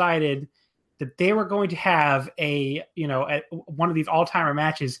and decided that they were going to have one of these all-timer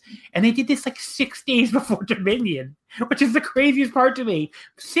matches. And they did this like 6 days before Dominion, which is the craziest part to me.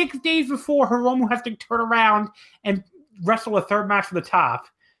 6 days before Hiromu has to turn around and wrestle a third match for the top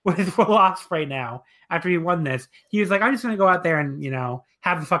with Will Ospreay now. After he won this, he was like, I'm just going to go out there and,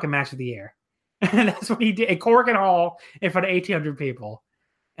 have the fucking match of the year. And that's what he did at Corkin Hall in front of 1,800 people.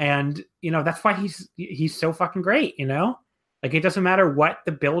 And, that's why he's so fucking great, Like, it doesn't matter what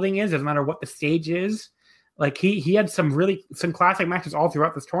the building is. It doesn't matter what the stage is. Like, he had some classic matches all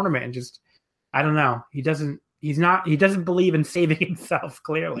throughout this tournament. And just, I don't know. He doesn't believe in saving himself,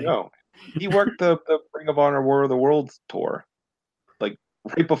 clearly. No. He worked the Ring of Honor War of the Worlds tour. Like,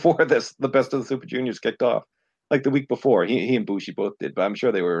 right before this, the Best of the Super Juniors kicked off, like the week before. He and Bushi both did, but I'm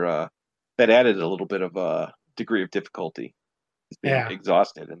sure they were that added a little bit of a degree of difficulty, just being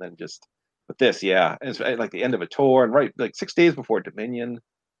exhausted, and then just with this, it's like the end of a tour, and right like 6 days before Dominion,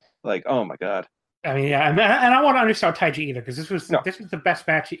 like oh my god. I mean, and I want to undersell Taiji either because this was the best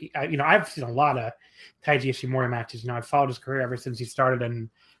match. I've seen a lot of Taiji Ishimori matches. I've followed his career ever since he started in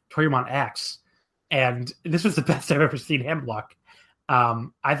Toryumon X, and this was the best I've ever seen him look.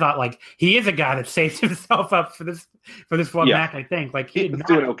 I thought like he is a guy that saves himself up for this one match. I think like he was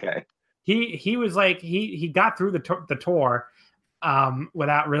doing okay. He was like he got through the tour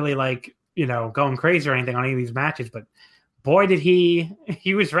without really like going crazy or anything on any of these matches, but boy did he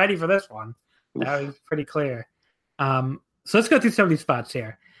was ready for this one. That was pretty clear. So let's go through some of these spots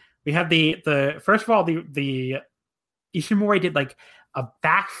here. We have the first of all the Ishimori did like a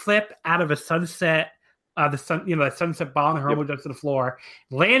backflip out of a sunset, the sunset bomb. Hiromu does to the floor,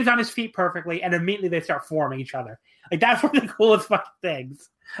 lands on his feet perfectly, and immediately they start forming each other. Like that's one of the coolest fucking things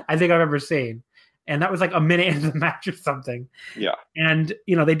I think I've ever seen. And that was like a minute into the match or something. Yeah. And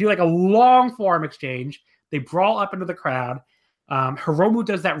they do like a long forearm exchange. They brawl up into the crowd. Hiromu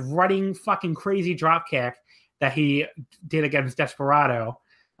does that running fucking crazy drop kick that he did against Desperado,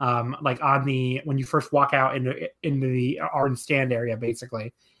 like on when you first walk out into the orange stand area,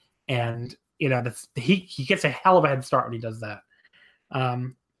 basically. And he gets a hell of a head start when he does that.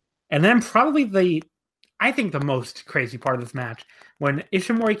 And then probably I think the most crazy part of this match when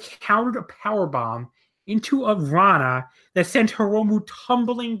Ishimori countered a powerbomb into a Rana that sent Hiromu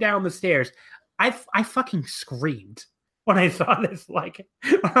tumbling down the stairs. I fucking screamed when I saw this. Like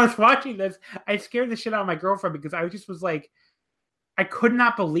when I was watching this, I scared the shit out of my girlfriend because I just was like, I could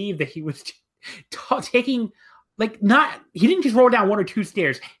not believe that he was taking he didn't just roll down one or two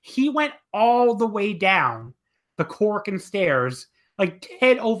stairs. He went all the way down the Korakuen stairs, like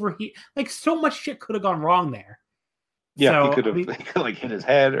head over heat. Like so much shit could have gone wrong there. Yeah, so, he could have like hit his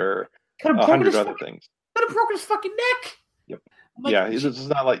head or 100 other things. Could have broken his fucking neck. Yep. It's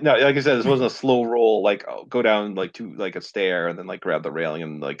not like like I said, this wasn't a slow roll. Like go down like to like a stair and then like grab the railing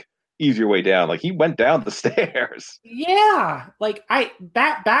and like ease your way down. Like he went down the stairs. Yeah, like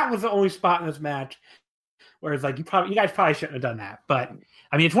that was the only spot in this match. Whereas like you guys probably shouldn't have done that, but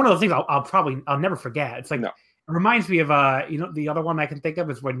I mean it's one of those things I'll never forget. It's like it reminds me of the other one I can think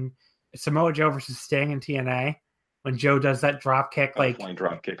of is when Samoa Joe versus Sting in TNA when Joe does that drop kick, like flying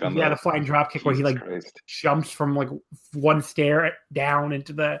drop kick on the flying drop kick where he like jumps from like one stair down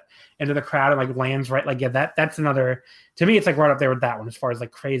into the crowd and like lands right like that's another, to me it's like right up there with that one as far as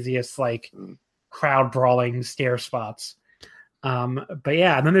like craziest like crowd brawling stair spots. But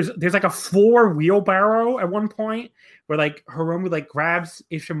yeah, and then there's like a floor wheelbarrow at one point where like Hiromu like grabs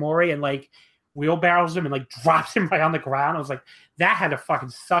Ishimori and like wheelbarrows him and like drops him right on the ground. I was like, that had to fucking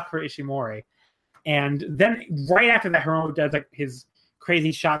suck for Ishimori. And then right after that, Hiromu does like his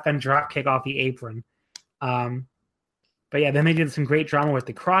crazy shotgun drop kick off the apron. But yeah, then they did some great drama with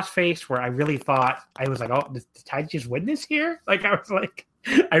the crossface where I really thought, I was like, oh, did Taiji just win this here? Like I was like,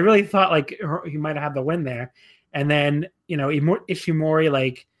 I really thought like he might have had the win there. And then, Ishimori,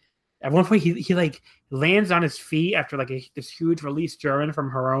 like, at one point he like lands on his feet after like this huge release German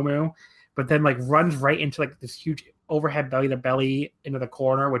from Hiromu, but then like runs right into like this huge overhead belly to belly into the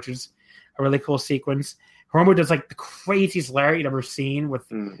corner, which is a really cool sequence. Hiromu does like the craziest lariat you've ever seen with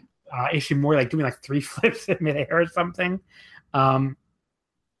Ishimori like doing like 3 flips in midair or something.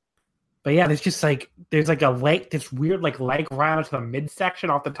 But yeah, there's like a leg, this weird like leg round to the midsection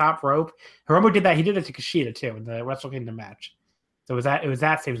off the top rope. Hiromu did that. He did it to Kushida too in the Wrestle Kingdom match. So it was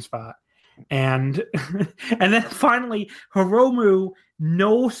that same spot. And and then finally Hiromu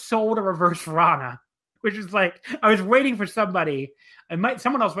no-sold a reverse Rana, which is like I was waiting for somebody.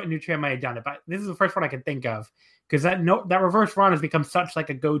 Someone else in New Japan might have done it, but this is the first one I could think of because that reverse Rana has become such like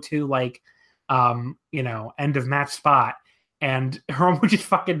a go-to like end of match spot. And Hiromu just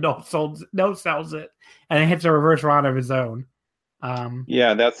fucking no sells it, and it hits a reverse Rana of his own.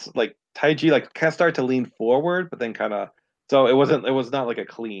 Yeah, that's like Taiji like kind of started to lean forward, but then kind of it was not like a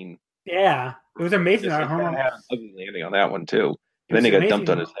clean. Yeah, it was amazing. Hiromu had a ugly landing on that one too. And then he got dumped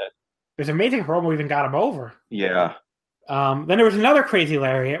on his head. It was amazing. Hiromu even got him over. Yeah. Then there was another crazy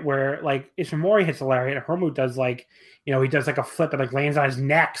lariat where like Ishimori hits a lariat, and Hiromu does like he does like a flip and like lands on his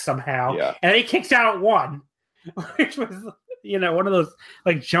neck somehow, and then he kicks out at one, which was. One of those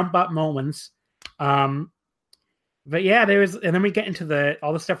like jump up moments. But yeah, and then we get into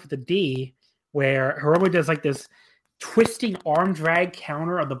all the stuff with the D where Hiromu does like this twisting arm drag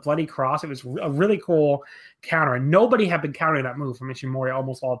counter of the Bloody Cross. It was a really cool counter, and nobody had been countering that move from Ishimori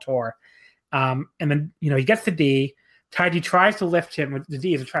almost all tour. And then he gets the D, Taiji tries to lift him. The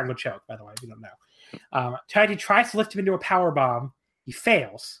D is a triangle choke, by the way, if you don't know. Taiji tries to lift him into a power bomb. He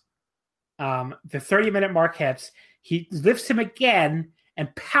fails. The 30-minute mark hits. He lifts him again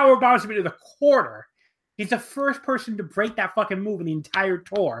and power bombs him into the corner. He's the first person to break that fucking move in the entire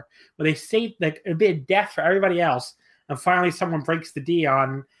tour. Where they saved like a bit of death for everybody else, and finally someone breaks the D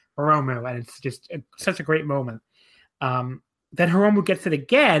on Hiromu, and it's just such a great moment. Then Hiromu gets it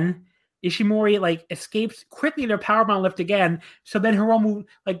again. Ishimori like escapes quickly into a powerbomb lift again. So then Hiromu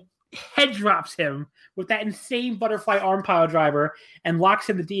like head drops him with that insane butterfly arm pile driver and locks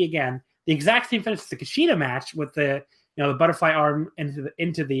in the D again. The exact same finish as the Kushida match with the the butterfly arm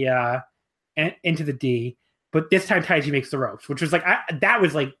into the D. But this time Taiji makes the ropes, which was like that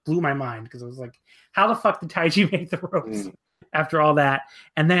was like blew my mind because it was like, how the fuck did Taiji make the ropes after all that?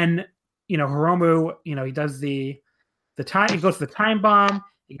 And then Hiromu, he does the time. He goes to the time bomb.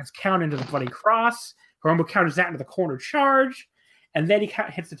 He gets counted into the bloody cross. Hiromu counters that into the corner charge, and then he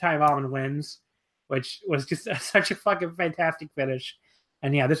hits the time bomb and wins, which was just such a fucking fantastic finish.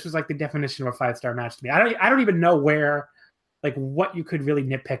 And yeah, this was like the definition of a 5-star match to me. I don't even know where, like, what you could really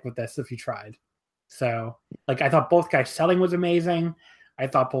nitpick with this if you tried. So, like, I thought both guys' selling was amazing. I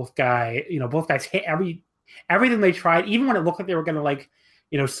thought both guys hit everything they tried, even when it looked like they were going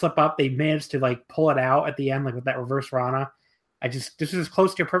to slip up. They managed to like pull it out at the end, like with that reverse Rana. This is as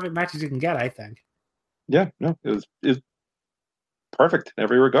close to a perfect match as you can get, I think. Yeah, no, it was perfect in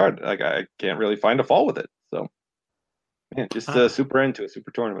every regard. Like, I can't really find a fault with it. So, man, just super into a super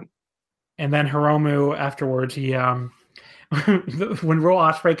tournament. And then Hiromu afterwards, he when Will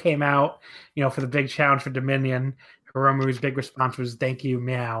Ospreay came out, for the big challenge for Dominion, Hiromu's big response was "Thank you,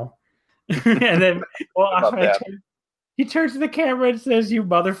 meow." And then Will Ospreay turns to the camera and says, "You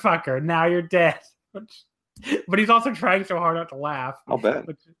motherfucker! Now you're dead." But he's also trying so hard not to laugh. I'll bet.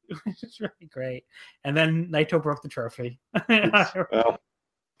 Which is really great. And then Naito broke the trophy. Well.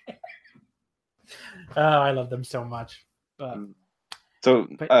 Oh, I love them so much.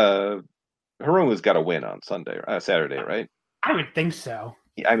 Hiromu's got to win on Saturday, right? I would think so.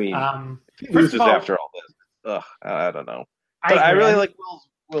 I mean, if he loses after all this, I don't know. But I really like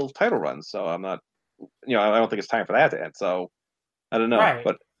Will's title run, so I'm not, I don't think it's time for that to end. So I don't know, right.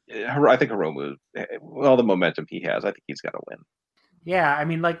 But I think Hiromu, with all the momentum he has, I think he's got to win. Yeah, I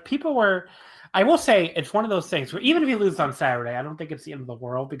mean, like people were. I will say it's one of those things where even if he loses on Saturday, I don't think it's the end of the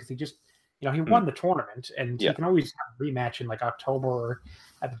world because he just, he won the tournament and he can always have a rematch in like October or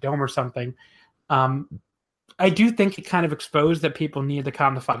at the Dome or something. I do think it kind of exposed that people needed to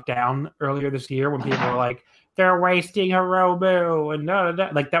calm the fuck down earlier this year when people were like, they're wasting Hiromu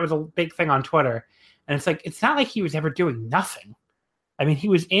and like that was a big thing on Twitter. And it's like, it's not like he was ever doing nothing. I mean, he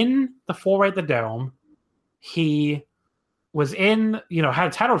was in the full right at the Dome. He was in, had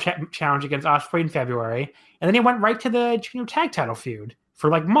a title challenge against Ospreay in February. And then he went right to the junior tag title feud for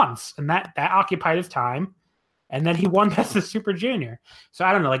like months. And that occupied his time. And then he won Best of Super Junior. So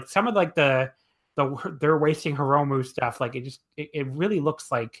I don't know, like some of like they're wasting Hiromu stuff. Like it really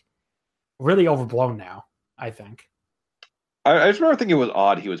looks like really overblown now, I think. I just remember thinking it was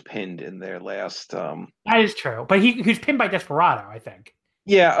odd he was pinned in their last. That is true, but he was pinned by Desperado, I think.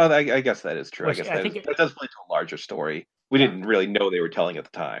 Yeah, I guess that is true. Which I guess that does play to a larger story. We didn't really know they were telling at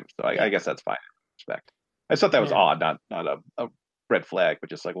the time, so I guess that's fine. Respect. I just thought that was odd, not a red flag, but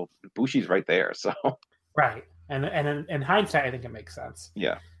just like, well, Bushi's right there, so. Right, and in hindsight, I think it makes sense.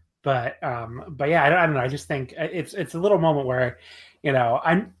 Yeah. But yeah, I don't know. I just think it's a little moment where,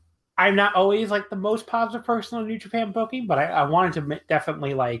 I'm not always like the most positive person on New Japan booking, but I wanted to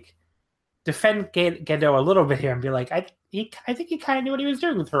definitely like defend Gendo a little bit here and be like, I think he kind of knew what he was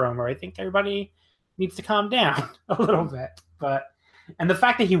doing with Hiromu. I think everybody needs to calm down a little bit. And the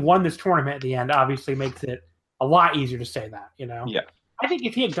fact that he won this tournament at the end obviously makes it a lot easier to say that, Yeah. I think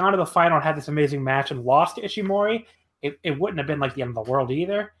if he had gone to the final and had this amazing match and lost to Ishimori, it wouldn't have been like the end of the world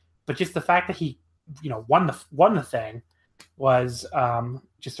either. But just the fact that he, won the thing was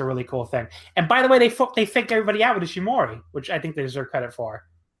just a really cool thing. And by the way, they faked everybody out with Ishimori, which I think they deserve credit for.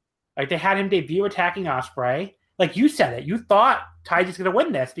 Like they had him debut attacking Ospreay. Like you said it, you thought Taiji's going to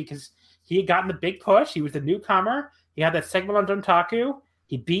win this because he had gotten the big push. He was the newcomer. He had that segment on Dontaku.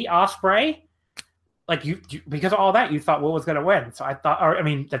 He beat Ospreay. Like you because of all that, you thought Will was going to win. So that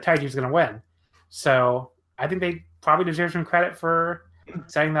Taiji was going to win. So I think they probably deserve some credit for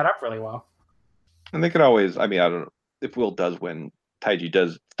setting that up really well. And they could always, I don't know, if Will does win, Taiji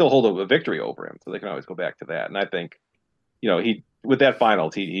does still hold a victory over him, so they can always go back to that. And I think, he with that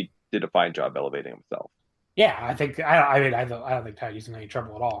finals, he did a fine job elevating himself. Yeah, I think I don't think Taiji's in any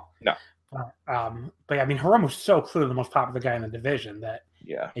trouble at all. No. But Hiromu's so clearly the most popular guy in the division that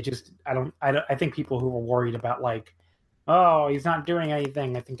it just I think people who were worried about like oh, he's not doing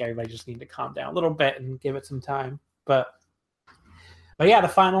anything. I think everybody just need to calm down a little bit and give it some time. But yeah, the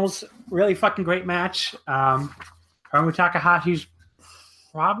finals, really fucking great match. Hiromu Takahashi's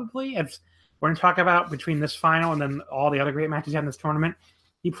probably, if we're going to talk about between this final and then all the other great matches in this tournament,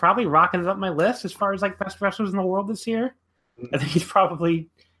 he probably rocketed up my list as far as like best wrestlers in the world this year. I think he's probably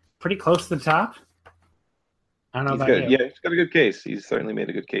pretty close to the top. I don't know about good. you. Yeah, he's got a good case. He's certainly made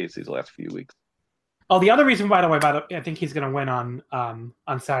a good case these last few weeks. Oh, the other reason, by the way, I think he's going to win on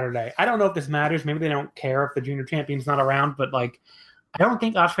Saturday. I don't know if this matters. Maybe they don't care if the junior champion's not around, but like, I don't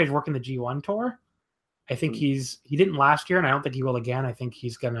think Ospreay's working the G1 tour. I think he didn't last year, and I don't think he will again. I think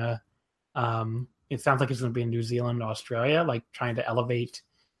he's gonna. It sounds like he's gonna be in New Zealand, Australia, like trying to elevate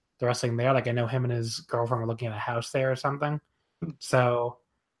the wrestling there. Like I know him and his girlfriend were looking at a house there or something. So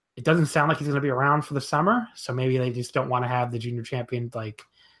it doesn't sound like he's gonna be around for the summer. So maybe they just don't want to have the junior champion like.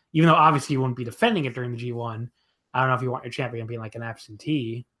 Even though obviously you wouldn't be defending it during the G1, I don't know if you want your champion being like an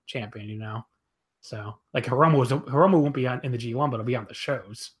absentee champion, you know. So like Hiromu won't be in the G1, but it'll be on the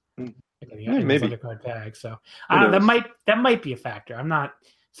shows. Like maybe undercard tag. So I don't know, that might be a factor. I'm not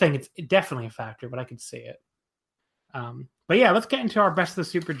saying it's definitely a factor, but I could see it. But yeah, let's get into our best of the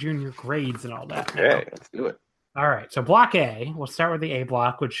Super Junior grades and all that. Okay, let's do it. All right, so block A. We'll start with the A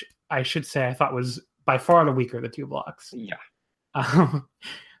block, which I should say I thought was by far the weaker of the two blocks. Yeah.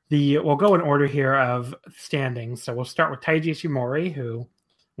 We'll go in order here of standings. So we'll start with Taiji Ishimori, who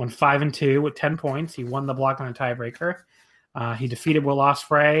won 5-2 with 10 points. He won the block on a tiebreaker. He defeated Will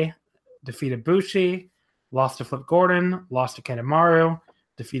Ospreay, defeated Bushi, lost to Flip Gordon, lost to Kanemaru,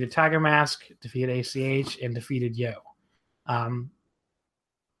 defeated Tiger Mask, defeated ACH, and defeated Yo.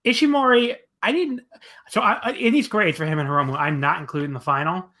 Ishimori, I didn't. So in these grades for him and Hiromu, I'm not including the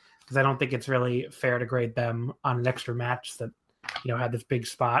final because I don't think it's really fair to grade them on an extra match that had this big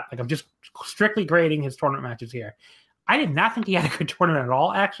spot. Like I'm just strictly grading his tournament matches here. I did not think he had a good tournament at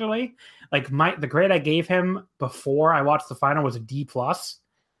all, actually. Like the grade I gave him before I watched the final was a D+.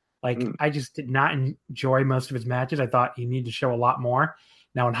 I just did not enjoy most of his matches. I thought he needed to show a lot more.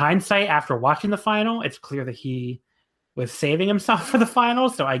 Now, in hindsight, after watching the final, it's clear that he was saving himself for the final,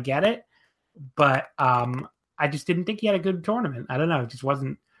 so I get it. But I just didn't think he had a good tournament. I don't know. It just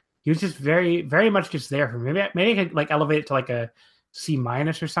wasn't. He was just very, very much just there for me. Maybe I could like elevate it to like a C-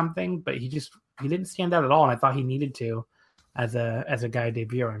 or something, but he didn't stand out at all, and I thought he needed to as a guy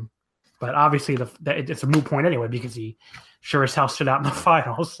debuting. But obviously, it's a moot point anyway because he sure as hell stood out in the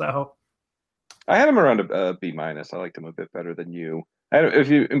finals. So I had him around a B-. I liked him a bit better than you. If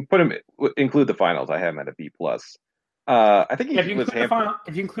you include the finals, I have him at a B+. I think if you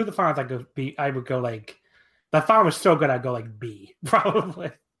include the finals, I go B. I would go like the final was so good. I'd go like B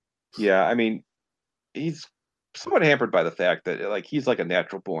probably. Yeah, I mean, he's somewhat hampered by the fact that like he's like a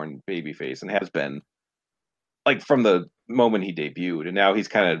natural born babyface and has been like from the moment he debuted, and now he's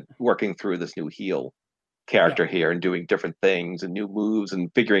kind of working through this new heel character here and doing different things and new moves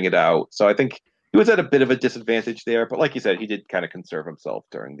and figuring it out. So I think he was at a bit of a disadvantage there, but like you said, he did kind of conserve himself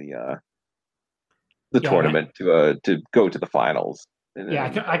during the tournament to go to the finals.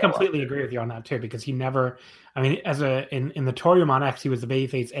 I completely agree with you on that too, because he never, I mean, in the Toryumon X, he was the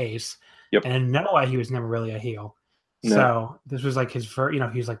babyface ace, and in Noah, he was never really a heel. No. So this was like his first,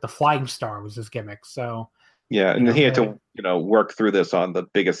 he was like the flying star was his gimmick. So yeah, and he had to, work through this on the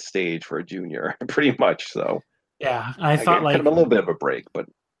biggest stage for a junior, pretty much. So yeah, I thought like kind of a little bit of a break, but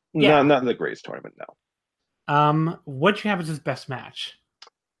not in the greatest tournament now. What'd you have as his best match?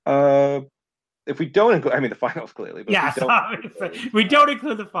 If we don't include, the finals clearly. But we don't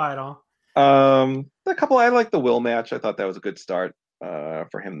include the final. A couple. I like the Will match. I thought that was a good start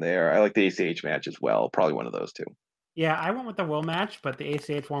for him there. I like the ACH match as well. Probably one of those two. Yeah, I went with the Will match, but the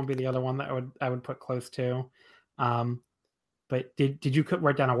ACH one would be the other one that I would put close to. But did you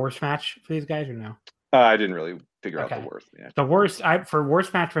write down a worst match for these guys or no? I didn't really figure out the worst. Yeah. The worst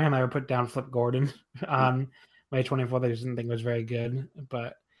worst match for him, I would put down Flip Gordon on May 24th. I didn't think it was very good,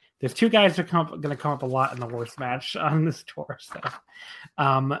 but. There's two guys that are going to come up a lot in the worst match on this tour. So,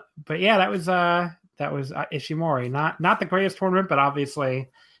 but yeah, that was Ishimori. Not the greatest tournament, but obviously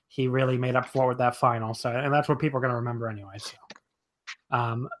he really made up for it with that final. So, and that's what people are going to remember anyway.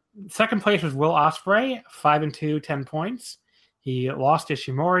 So, second place was Will Ospreay, 5-2, 10 points. He lost to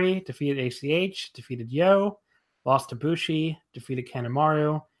Ishimori, defeated ACH, defeated Yo, lost to Bushi, defeated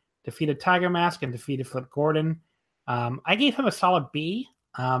Kanemaru, defeated Tiger Mask, and defeated Flip Gordon. I gave him a solid B.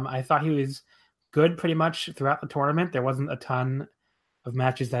 I thought he was good pretty much throughout the tournament. There wasn't a ton of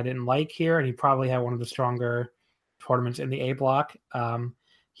matches that I didn't like here, and he probably had one of the stronger tournaments in the A block.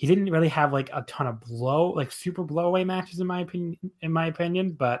 He didn't really have like a ton of super blow away matches in my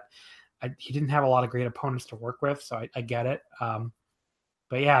opinion, but he didn't have a lot of great opponents to work with, so I get it.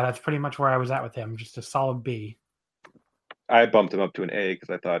 But yeah, that's pretty much where I was at with him. Just a solid B. I bumped him up to an A because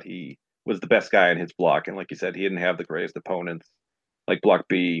I thought he was the best guy in his block, and like you said, he didn't have the greatest opponents. Like block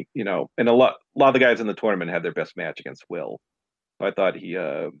B, and a lot of the guys in the tournament had their best match against Will. So I thought he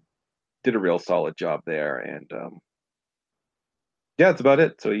did a real solid job there, and yeah, that's about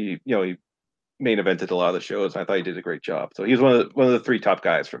it. So he main evented a lot of the shows. And I thought he did a great job. So he's one of the 3 top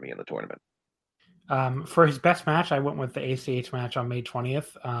guys for me in the tournament. For his best match, I went with the ACH match on May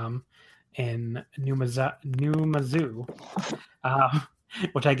 20th in New Mizzou,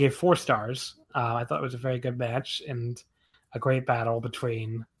 which I gave 4 stars. I thought it was a very good match and a great battle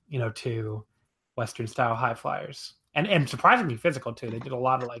between 2 Western style high flyers, and surprisingly physical too. They did a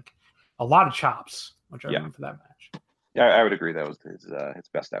lot of chops, which I remember for that match. Yeah, I would agree that was his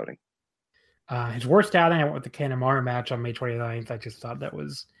best outing. His worst outing, I went with the Kanemaru match on May 29th. I just thought that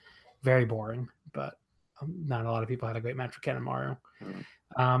was very boring, but not a lot of people had a great match for Kanemaru.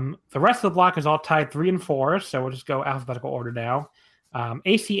 The rest of the block is all tied 3 and 4, so we'll just go alphabetical order now.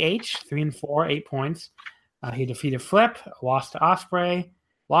 ACH 3 and 4, 8 points. He defeated Flip, lost to Ospreay,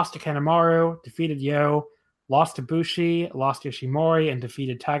 lost to Kanemaru, defeated Yo, lost to Bushi, lost to Ishimori, and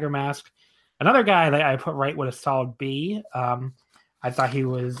defeated Tiger Mask. Another guy that I put right with a solid B. I thought he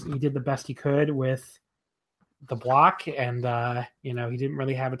did the best he could with the block, and he didn't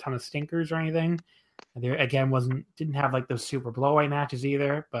really have a ton of stinkers or anything. And there again didn't have like those super blowout matches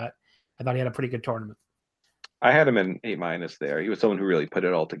either, but I thought he had a pretty good tournament. I had him in A- there. He was someone who really put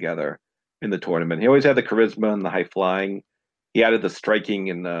it all together in the tournament. He always had the charisma and the high flying. He added the striking,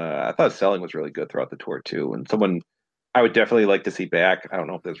 and I thought selling was really good throughout the tour too. And someone I would definitely like to see back. I don't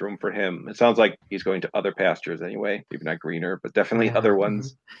know if there's room for him. It sounds like he's going to other pastures anyway, maybe not greener, but definitely other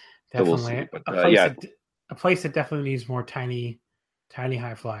ones. Definitely. So we'll see. But, a place that definitely needs more tiny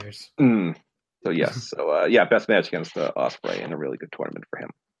high flyers. So yes. So best match against Ospreay and a really good tournament for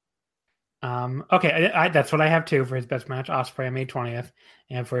him. Okay, that's what I have too for his best match, Ospreay on May 20th,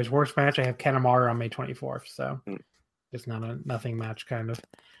 and for his worst match, I have Kanemaru on May 24th. So it's not a nothing match kind of.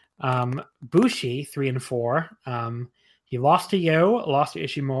 Bushi 3 and 4. He lost to Yo, lost to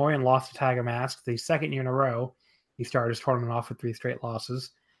Ishimori, and lost to Tiger Mask. The second year in a row, he started his tournament off with 3 straight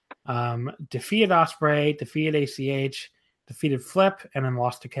losses. Defeated Ospreay, defeated ACH, defeated Flip, and then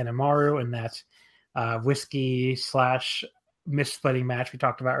lost to Kanemaru in that whiskey / miss-splitting match we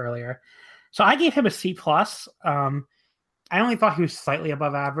talked about earlier. So I gave him a C+. I only thought he was slightly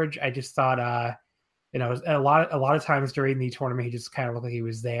above average. I just thought, a lot of times during the tournament, he just kind of looked like he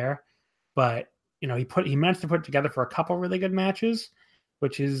was there. But, he managed to put together for a couple really good matches,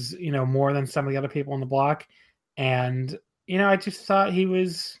 which is, more than some of the other people on the block. And, I just thought he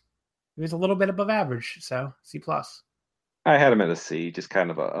was a little bit above average. So C+. I had him at a C, just kind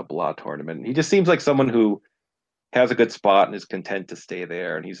of a blah tournament. He just seems like someone who has a good spot and is content to stay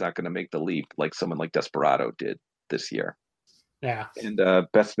there, and he's not going to make the leap like someone like Desperado did this year. Yeah. And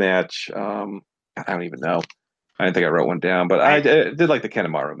best match, I don't even know. I didn't think I wrote one down, but I did like the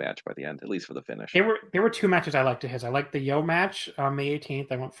Kanemaru match by the end, at least for the finish. There were 2 matches I liked of his. I liked the Yo match on May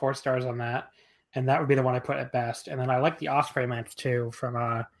 18th. I went 4 stars on that, and that would be the one I put at best. And then I liked the Ospreay match too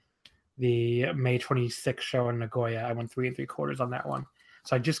from the May 26th show in Nagoya. I went 3 3/4 on that one.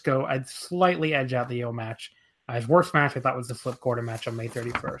 So I'd slightly edge out the Yo match. His worst match I thought was the Flip Gordon match on May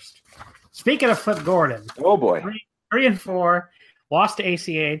 31st. Speaking of Flip Gordon. Oh boy. 3 and 4, lost to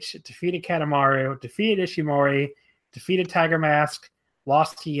ACH, defeated Kanemaru, defeated Ishimori, defeated Tiger Mask,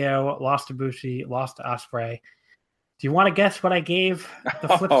 lost to Yo, lost to Bushi, lost to Ospreay. Do you want to guess what I gave the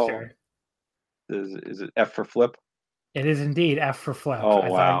Flipster? Is it F for Flip? It is indeed F for Flip. Oh,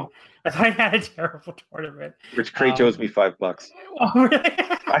 wow. I thought I had a terrible tournament. Rich Creech owes me $5. Oh, really?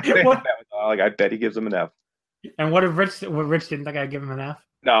 I bet he gives him an F. And what if Rich didn't think I'd give him an F?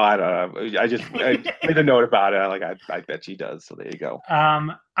 No, I don't know. I made a note about it. I bet she does. So there you go.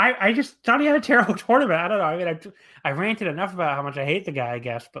 I just thought he had a terrible tournament. I don't know. I mean, I ranted enough about how much I hate the guy, I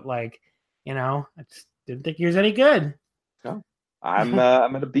guess. But I just didn't think he was any good. No, I'm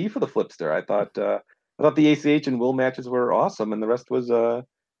at a B for the Flipster. I thought the ACH and Will matches were awesome, and the rest was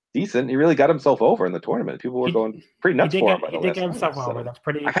decent. He really got himself over in the tournament. People were going pretty nuts for him. He did get himself over. That's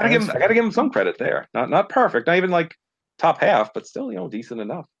pretty. I gotta give him some credit there. Not perfect, not even like top half, but still, decent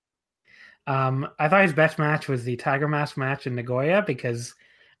enough. I thought his best match was the Tiger Mask match in Nagoya because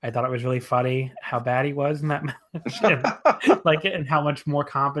I thought it was really funny how bad he was in that match, and how much more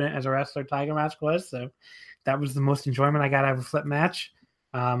competent as a wrestler Tiger Mask was. So that was the most enjoyment I got out of a Flip match.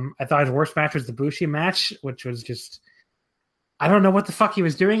 I thought his worst match was the Bushi match, which was just. I don't know what the fuck he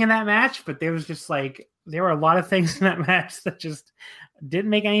was doing in that match, but there were a lot of things in that match that just Didn't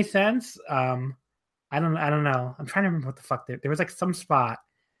make any sense. I don't know. I'm trying to remember what the fuck there was like some spot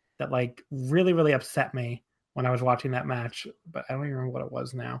that like really, really upset me when I was watching that match, but I don't even remember what it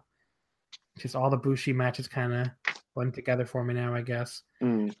was now. Just all the Bushi matches kind of went together for me now, I guess.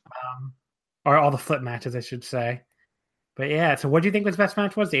 Or all the flip matches, I should say. But yeah, so what do you think was best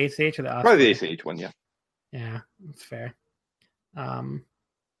match was? The ACH or the Ospreay? Probably the ACH one, yeah. Yeah, that's fair. But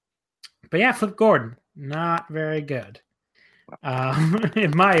yeah, Flip Gordon, not very good.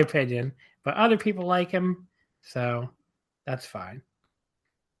 In my opinion. But other people like him, so that's fine.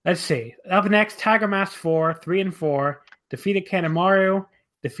 Let's see. Up next, Tiger Mask 4, 3-4, defeated Kanemaru,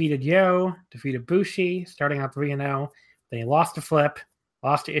 defeated Yo, defeated Bushi, starting out 3-0. Then he lost to Flip,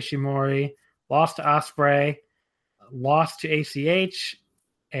 lost to Ishimori, lost to Ospreay, lost to ACH,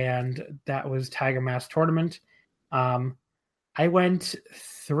 and that was Tiger Mask tournament. I went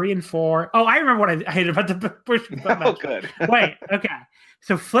 3-4. Oh, I remember what I hated about the Bushi Flip match. Oh, good. Wait, okay.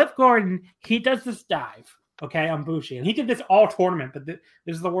 So Flip Gordon, he does this dive, okay, on Bushi. And he did this all tournament, but this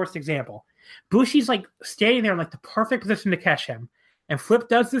is the worst example. Bushi's like standing there in like the perfect position to catch him. And Flip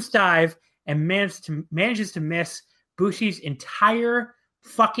does this dive and manages to miss Bushi's entire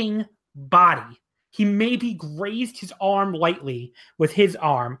fucking body. He maybe grazed his arm lightly with his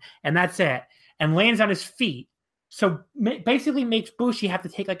arm, and that's it. And lands on his feet. So basically makes Bushi have to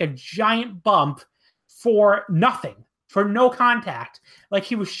take like a giant bump for nothing. For no contact, like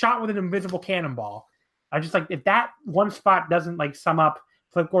he was shot with an invisible cannonball. I just like if that one spot doesn't like sum up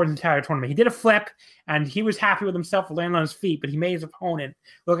Flip Gordon's entire tournament. He did a flip and he was happy with himself for landing on his feet, but he made his opponent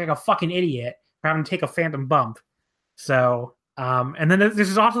look like a fucking idiot for having to take a phantom bump. So, and then this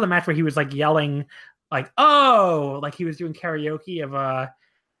is also the match where he was like yelling, like "oh," like he was doing karaoke of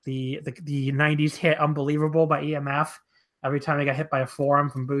the '90s hit "Unbelievable" by EMF every time he got hit by a forearm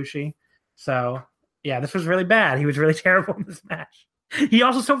from Bushi. So. Yeah, this was really bad. He was really terrible in this match. He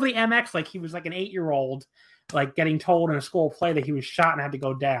also saw for the MX like he was like an 8-year-old, like getting told in a school play that he was shot and had to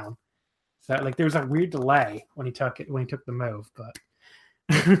go down. So like there was a weird delay when he took the move. But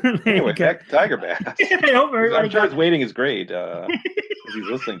anyway, back to Tiger Mask. I'm sure his waiting is great. If he's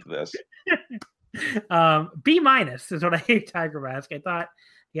listening to this. B- is what I hate Tiger Mask. I thought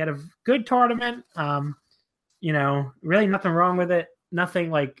he had a good tournament. Really nothing wrong with it. Nothing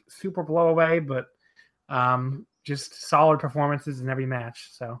like super blow away, but. Just solid performances in every match.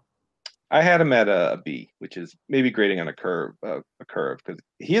 So I had him at a B, which is maybe grading on a curve because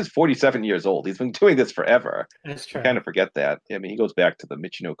he is 47 years old. He's been doing this forever. That's true. I kind of forget that. I mean, he goes back to the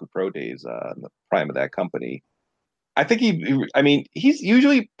Michinoku Pro days, in the prime of that company. I think he's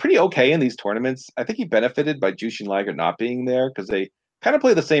usually pretty okay in these tournaments. I think he benefited by Jushin Liger not being there because they kind of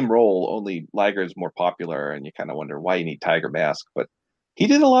play the same role, only Liger is more popular, and you kind of wonder why you need Tiger Mask, but he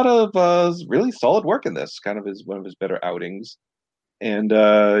did a lot of really solid work in this. Kind of one of his better outings, and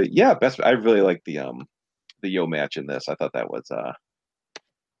I really like the Yo match in this. I thought that was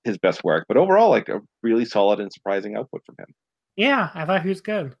his best work, but overall, like a really solid and surprising output from him. Yeah, I thought he was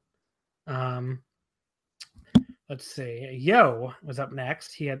good. Let's see. Yo was up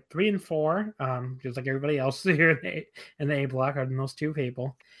next. He had 3-4, just like everybody else here in the A block, other than those two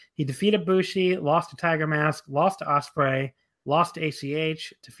people. He defeated Bushi, lost to Tiger Mask, lost to Ospreay. Lost to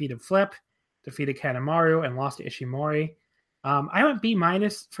ACH, defeated Flip, defeated Kanemaru, and lost to Ishimori. I went B-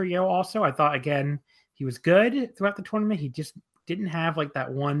 for Yo also. I thought, again, he was good throughout the tournament. He just didn't have like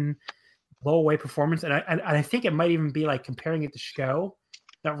that one blow-away performance. And I think it might even be like comparing it to Sho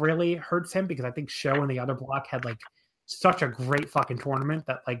that really hurts him because I think Sho and the other block had like such a great fucking tournament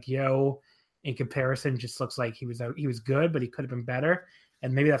that like Yo in comparison just looks like he was good, but he could have been better.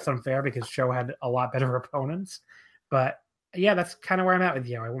 And maybe that's unfair because Sho had a lot better opponents. But yeah, that's kind of where I'm at with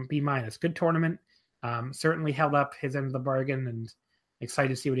Yo. I won't B-. Good tournament. Certainly held up his end of the bargain and excited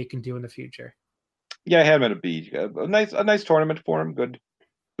to see what he can do in the future. Yeah, I had him at a B. A nice tournament for him. Good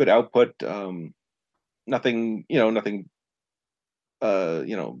output. Nothing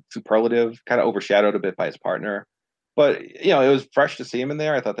superlative, kind of overshadowed a bit by his partner. But it was fresh to see him in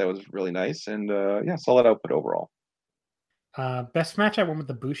there. I thought that was really nice and solid output overall. Best match, I went with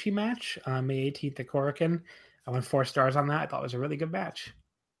the Bushi match on May 18th at Korakuen. I went 4 stars on that. I thought it was a really good match.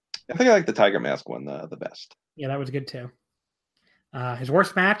 I think I like the Tiger Mask one the best. Yeah, that was good too. His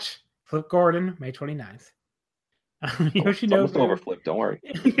worst match, Flip Gordon, May 29th. Yoshinobu, almost over Flip, don't worry.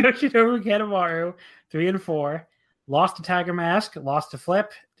 Yoshinobu Kanemaru, 3-4. Lost to Tiger Mask, lost to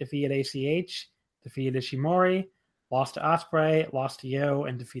Flip, defeated ACH, defeated Ishimori, lost to Ospreay, lost to Yo,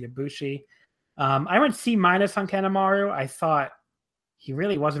 and defeated Bushi. I went C- on Kanemaru. I thought he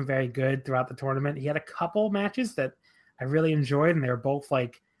really wasn't very good throughout the tournament. He had a couple matches that I really enjoyed, and they were both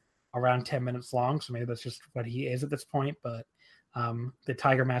like around 10 minutes long. So maybe that's just what he is at this point. But the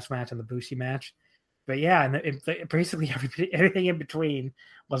Tiger Mask match and the Bushi match. But yeah, and basically everything in between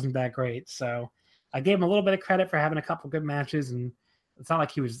wasn't that great. So I gave him a little bit of credit for having a couple good matches, and it's not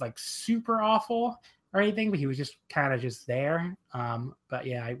like he was like super awful or anything, but he was just kind of just there. But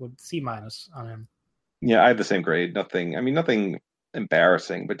yeah, I would C- on him. Yeah, I have the same grade. Nothing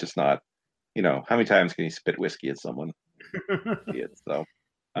embarrassing, but just not, how many times can you spit whiskey at someone? So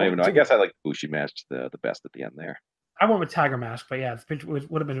I don't even know. I guess I like Bushi match the best at the end there. I went with Tiger Mask, but yeah, it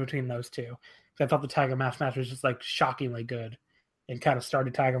would have been between those two. Because I thought the Tiger Mask match was just like shockingly good and kind of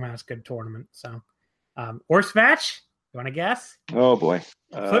started Tiger Mask good tournament. So, worst match? You want to guess? Oh boy,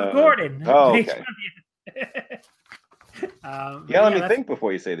 Flip Gordon. Oh, okay. Let me think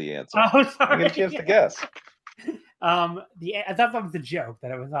before you say the answer. Oh, sorry. I get a chance to guess. I thought that was a joke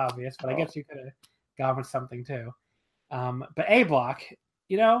that it was obvious, but I guess you could have gone with something too. But A block,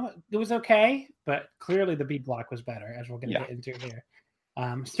 it was okay, but clearly the B block was better, as we're going to get into here.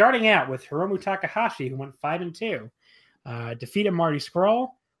 Starting out with Hiromu Takahashi, who went 5-2, defeated Marty Scurll,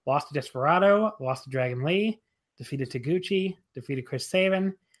 lost to Desperado, lost to Dragon Lee, defeated Taguchi, defeated Chris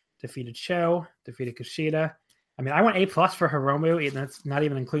Sabin, defeated Sho, defeated Kushida. I mean, I went A+ for Hiromu, and that's not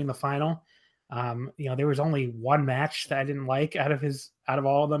even including the final. There was only one match that I didn't like out of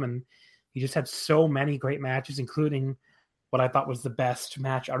all of them, and he just had so many great matches, including what I thought was the best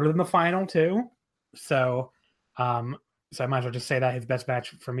match other than the final too. So I might as well just say that his best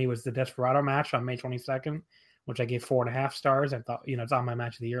match for me was the Desperado match on May 22nd, which I gave 4.5 stars. I thought, it's on my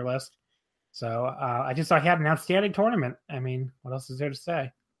match of the year list. So I just thought he had an outstanding tournament. I mean, what else is there to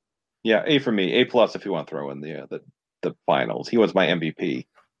say? Yeah, A for me, A+ if you want to throw in the finals. He was my MVP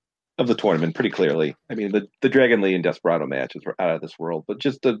of the tournament pretty clearly. I mean, the Dragon Lee and Desperado matches were out of this world, but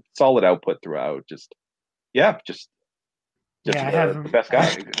just a solid output throughout. I have the best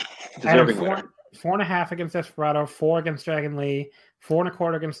guy. Deserving winner. 4.5 against Desperado, 4 against Dragon Lee,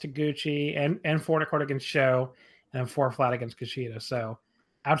 4.25 against Taguchi, and 4.25 against Sho, and then 4 flat against Kushida. So,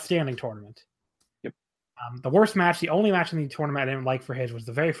 outstanding tournament. Yep. The worst match, the only match in the tournament I didn't like for his was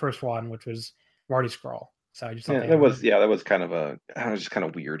the very first one, which was Marty Scurll. So I just thought that was kind of just kind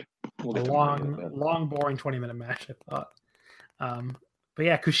of weird. A long, boring 20-minute match, I thought. But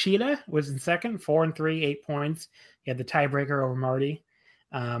yeah, Kushida was in second, 4-3, 8 points. He had the tiebreaker over Marty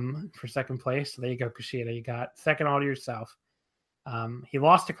for second place. So there you go, Kushida. You got second all to yourself. He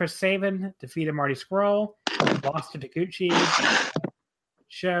lost to Chris Sabin, defeated Marty Scurll, lost to Taguchi,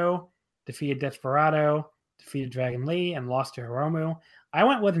 Sho, defeated Desperado, defeated Dragon Lee, and lost to Hiromu. I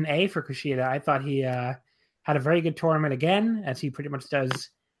went with an A for Kushida. I thought he had a very good tournament again, as he pretty much does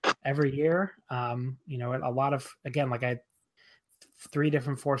every year. A lot of, again, like I had 3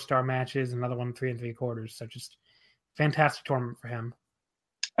 different 4-star matches, another one 3 3/4. So just fantastic tournament for him.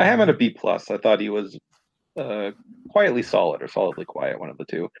 I have him at a B+. I thought he was quietly solid or solidly quiet, one of the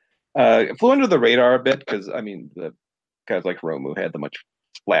two. Flew under the radar a bit because, I mean, the guys like Hiromu had the much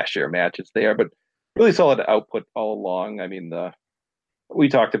splashier matches there, but really solid output all along. I mean, we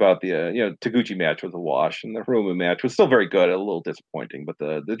talked about the Taguchi match was a wash, and the Hiromu match was still very good, a little disappointing, but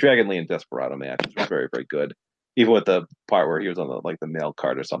the Dragon Lee and Desperado match was very, very good. Even with the part where he was on the mail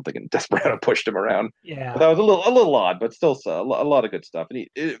cart or something, and Desperado pushed him around. Yeah, but that was a little odd, but still a lot of good stuff. And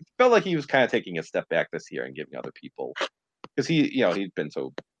it felt like he was kind of taking a step back this year and giving other people, because he'd been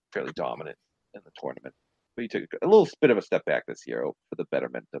so fairly dominant in the tournament. But he took a little bit of a step back this year for the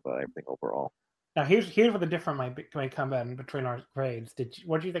betterment of everything overall. Now here's where the difference might come in between our grades.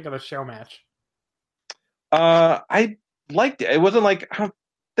 What did you think of the Sho match? I liked it. It wasn't like I don't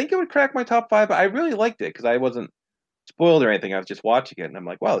think it would crack my top 5, but I really liked it because I wasn't spoiled or anything. I was just watching it, and I'm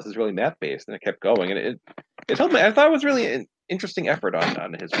like, wow, this is really math based, and it kept going, and it helped me. I thought it was really an interesting effort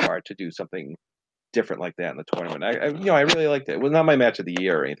on his part to do something different like that in the tournament. I really liked it. It was not my match of the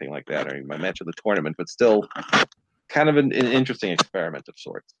year or anything like that, or my match of the tournament, but still kind of an interesting experiment of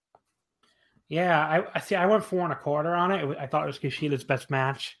sorts. Yeah, I see. I went 4.25 on it. I thought it was Kushida's best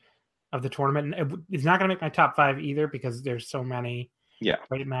match of the tournament. And it's not going to make my top 5 either because there's so many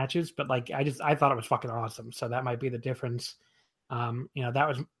great matches. But I thought it was fucking awesome. So that might be the difference. That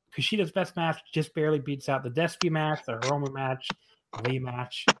was Kushida's best match. Just barely beats out the Despy match, the Hiromu match, the Lee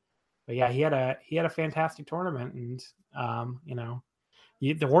match. But yeah, he had a fantastic tournament. And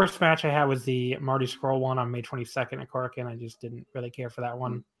the worst match I had was the Marty Scurll one on May 22nd at Korakuen. I just didn't really care for that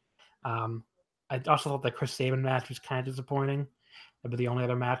one. I also thought the Chris Sabin match was kind of disappointing. But the only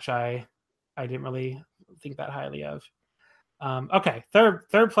other match I didn't really think that highly of. Okay,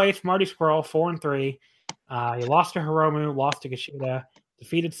 third place, Marty Scurll, 4-3. He lost to Hiromu, lost to Kushida,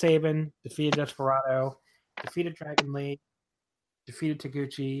 defeated Sabin, defeated Desperado, defeated Dragon Lee, defeated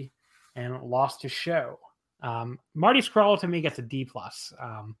Taguchi, and lost to Sho. Marty Scurll to me gets a D+.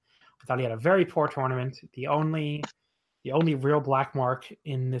 I thought he had a very poor tournament. The only real black mark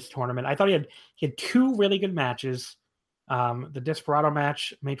in this tournament. I thought he had two really good matches. The Desperado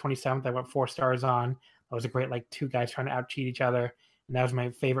match, May 27th, I went 4 stars on. That was a great, two guys trying to out-cheat each other. And that was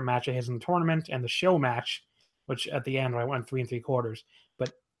my favorite match of his in the tournament. And the show match, which at the end I went 3 3/4.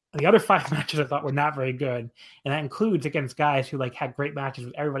 But the other 5 matches I thought were not very good. And that includes against guys who had great matches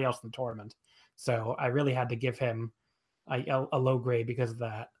with everybody else in the tournament. So I really had to give him a low grade because of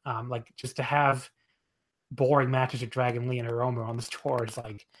that. Just to have boring matches with Dragon Lee and Hiromu on this tour is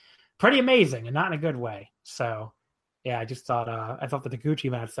pretty amazing and not in a good way. So yeah, I just thought I thought the Taguchi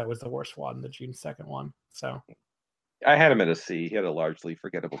match that was the worst one, the June 2nd one. So I had him at a C. He had a largely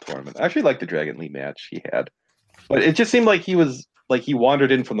forgettable tournament. I actually liked the Dragon Lee match he had, but it just seemed like he was he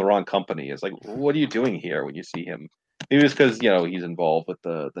wandered in from the wrong company. It's what are you doing here when you see him? Maybe it's because he's involved with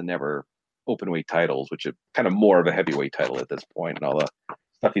the never openweight titles, which are kind of more of a heavyweight title at this point, and all the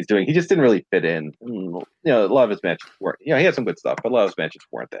stuff he's doing. He just didn't really fit in. A lot of his matches weren't. He had some good stuff, but a lot of his matches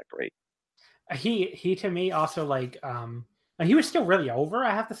weren't that great. He to me also he was still really over,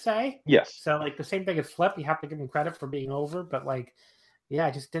 I have to say. Yes. So the same thing as Flip, you have to give him credit for being over, but I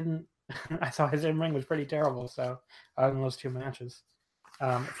just didn't. I saw his in-ring was pretty terrible. So other than those 2 matches,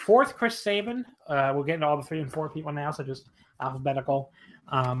 4th Chris Sabin. We'll get into all the 3 and 4 people now, so just alphabetical.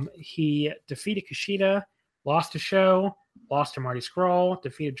 He defeated Kushida, lost to Show, lost to Marty Scurll,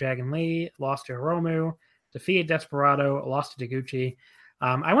 defeated Dragon Lee, lost to Hiromu, defeated Desperado, lost to Taguchi.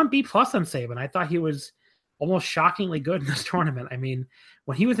 I went B+ on Sabin. I thought he was almost shockingly good in this tournament. I mean,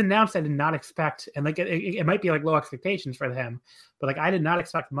 when he was announced, I did not expect, and it might be low expectations for him, but I did not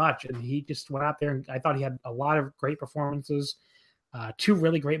expect much, and he just went out there, and I thought he had a lot of great performances, 2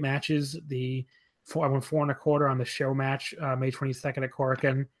 really great matches. I went 4 1/4 on the show match, May 22nd at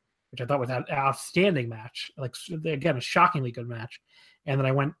Korakuen, which I thought was an outstanding match. Again, a shockingly good match, and then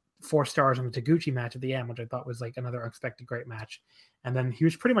I went 4 stars on the Taguchi match at the end, which I thought was another unexpected great match. And then he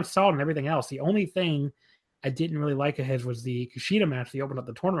was pretty much solid in everything else. The only thing I didn't really like of his was the Kushida match he opened up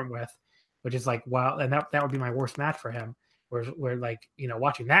the tournament with, which is wow, and that would be my worst match for him. Where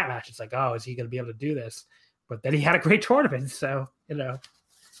watching that match, it's oh, is he going to be able to do this? But then he had a great tournament, so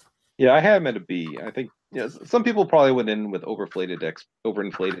Yeah, I had him at a B. I think some people probably went in with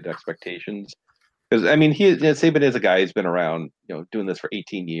overinflated expectations. Because Sabin is a guy who's been around, doing this for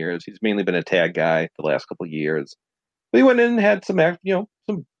 18 years. He's mainly been a tag guy the last couple of years. But he went in and had some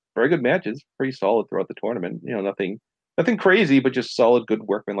very good matches, pretty solid throughout the tournament. Nothing crazy, but just solid, good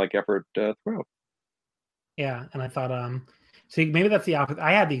workmanlike effort throughout. Yeah, and I thought, see, maybe that's the opposite.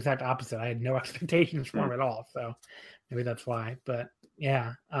 I had the exact opposite. I had no expectations for him at all, so maybe that's why. But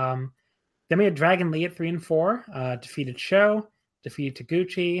yeah, then we had Dragon Lee at 3 and 4, defeated Show, defeated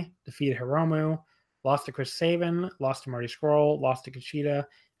Taguchi, defeated Hiromu, lost to Chris Sabin, lost to Marty Scurll, lost to Kushida,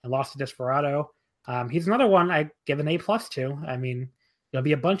 and lost to Desperado. He's another one I give an A+ to. I mean, there'll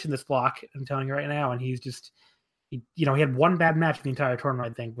be a bunch in this block, I'm telling you right now, and he's just, he had one bad match in the entire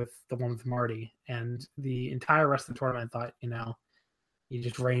tournament, I think, with the one with Marty, and the entire rest of the tournament, I thought, he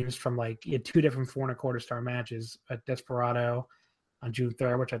just ranged from he had 2 different 4 1/4 star matches at Desperado on June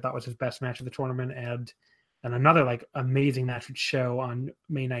 3rd, which I thought was his best match of the tournament, and another amazing match with Show on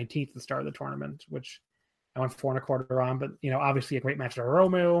May 19th, the start of the tournament, which I went 4 1/4 on, but obviously a great match with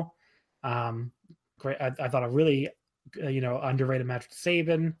Hiromu. Great, I thought a really underrated match with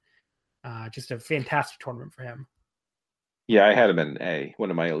Sabin. Just a fantastic tournament for him. Yeah, I had him in A, one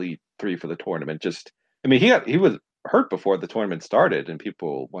of my elite 3 for the tournament. He was hurt before the tournament started, and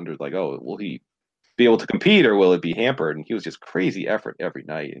people wondered oh, will he be able to compete or will it be hampered? And he was just crazy effort every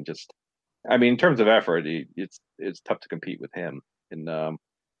night, and just, in terms of effort, it's tough to compete with him. And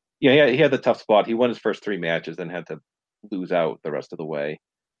he had the tough spot. He won his first 3 matches, then had to lose out the rest of the way.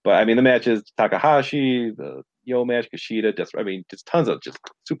 But the matches, Takahashi, the Yo match, Kushida, just tons of just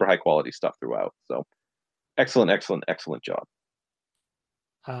super high quality stuff throughout. So excellent job.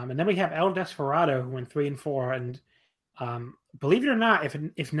 And then we have El Desperado, who went 3 and 4, and believe it or not,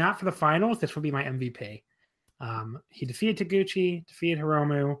 if not for the finals, this would be my MVP. He defeated Taguchi, defeated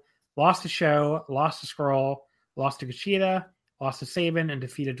Hiromu, lost to Show, lost to Scurll, lost to Kushida, lost to Sabin, and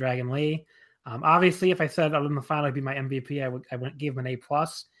defeated Dragon Lee. Obviously, if I said other than the final would be my MVP, I would give him an A+.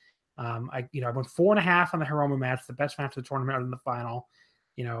 I went 4.5 on the Hiromu match, the best match of the tournament other than the final.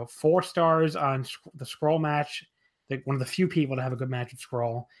 4 stars on the Scurll match, one of the few people to have a good match with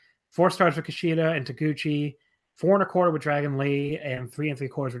Scurll. 4 stars for Kushida and Taguchi, 4 1/4 with Dragon Lee, and 3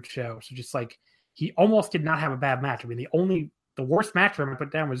 3/4 with Show. So just he almost did not have a bad match. The worst match for him I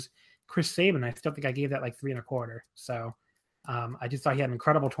put down was Chris Sabin. I still think I gave that 3 1/4. So I just thought he had an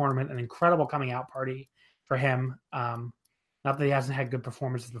incredible tournament, an incredible coming out party for him. Not that he hasn't had good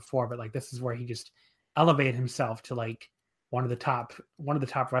performances before, but like this is where he just elevated himself to like one of the top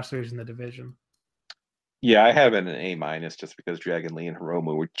wrestlers in the division. Yeah, I have it an A- just because Dragon Lee and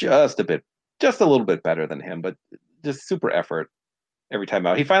Hiromu were just a little bit better than him, but just super effort every time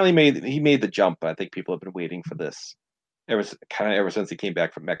out. He finally made the jump. I think people have been waiting for this ever since he came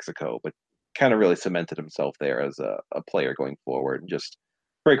back from Mexico, but kind of really cemented himself there as a player going forward. And just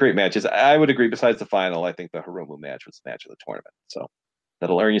great matches. I would agree. Besides the final, I think the Hiromu match was the match of the tournament. So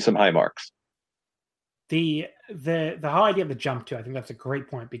that'll earn you some high marks. The whole idea of the jump too, I think that's a great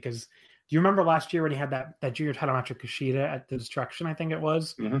point, because do you remember last year when he had that junior title match with Kushida at the Destruction, I think it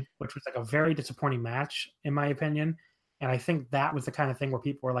was, which was like a very disappointing match in my opinion. And I think that was the kind of thing where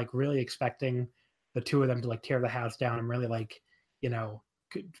people were like really expecting the two of them to like tear the house down and really like,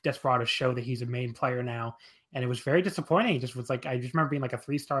 Desperado show that he's a main player now. And it was very disappointing. It just was like, I just remember being like a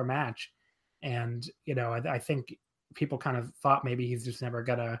 3-star match. And, I think people kind of thought maybe he's just never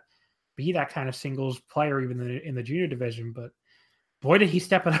gonna be that kind of singles player, even in the junior division. But boy, did he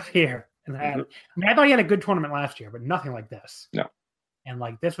step it up here. And I thought he had a good tournament last year, but nothing like this. No. And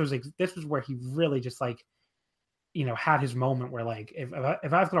like, this was where he really just like, had his moment where like, if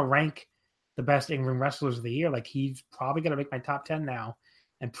I was going to rank the best in-ring wrestlers of the year, like he's probably going to make my top 10 now,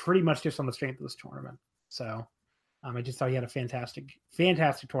 and pretty much just on the strength of this tournament. So I just thought he had a fantastic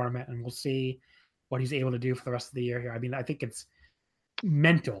tournament, and we'll see what he's able to do for the rest of the year here. I mean, I think it's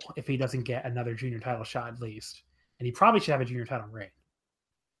mental if he doesn't get another junior title shot at least, and he probably should have a junior title reign.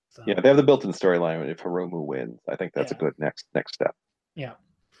 So, yeah, they have the built-in storyline. If Hiromu wins, I think that's a good next step. Yeah.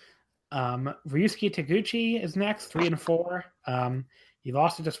 Ryusuke Taguchi is next, 3 and 4. He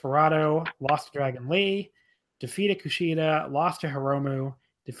lost to Desperado, lost to Dragon Lee, defeated Kushida, lost to Hiromu,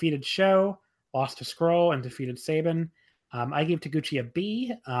 defeated Sho, lost to Scroll, and defeated Sabin. I gave Taguchi a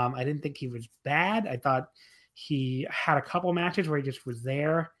B. I didn't think he was bad. I thought he had a couple matches where he just was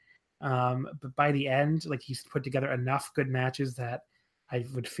there. But by the end, like he's put together enough good matches that I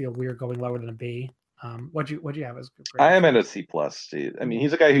would feel weird going lower than a B. What'd you have as good grade? I am at a C+. I mean,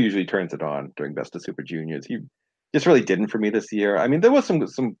 he's a guy who usually turns it on during Best of Super Juniors. He just really didn't for me this year. I mean, there was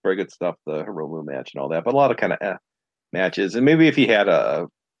some very good stuff, the Hiromu match and all that, but a lot of kind of matches. And maybe if he had a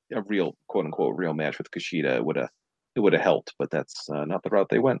real, quote unquote, real match with Kushida, it would have helped. But that's not the route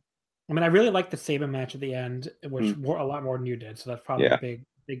they went. I mean, I really liked the Sabin match at the end, which a lot more than you did. So that's probably a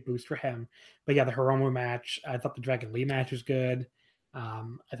big boost for him. But yeah, the Hiromu match, I thought the Dragon Lee match was good.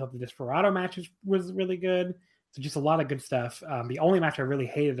 I thought the Desperado match was really good. So just a lot of good stuff. The only match I really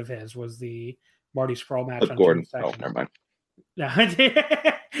hated of his was the Marty Scurll match on Gordon. Oh, never mind.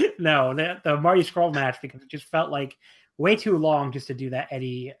 No, the Marty Scurll match, because it just felt like way too long just to do that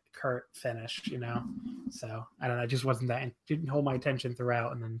Eddie Kurt finish, So I don't know, it just wasn't that. It didn't hold my attention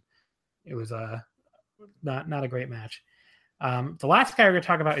throughout, and then it was not a great match. The last guy we're going to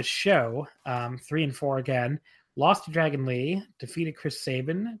talk about is Sho, 3 and 4 again. Lost to Dragon Lee, defeated Chris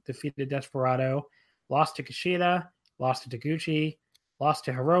Sabin, defeated Desperado, lost to Kushida, lost to Taguchi, lost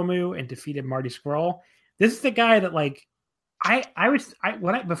to Hiromu, and defeated Marty Scurll. This is the guy that like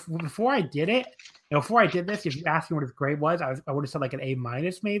before I did it, before I did this, if you asked me what his grade was, I would have said like an A-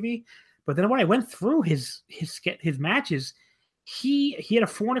 maybe. But then when I went through his matches, he had a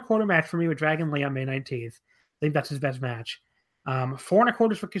 4 1/4 match for me with Dragon Lee on May 19th. I think that's his best match. 4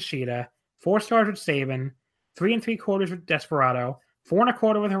 1/4 for Kushida, 4 stars with Sabin, 3 3/4 with Desperado, 4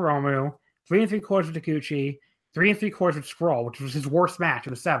 1/4 with Hiromu, 3 3/4 with Taguchi, 3 3/4 with Scurll, which was his worst match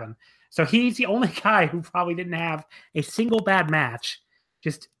of the 7. So he's the only guy who probably didn't have a single bad match.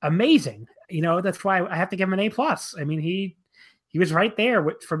 Just amazing. That's why I have to give him an A+. I mean, he was right there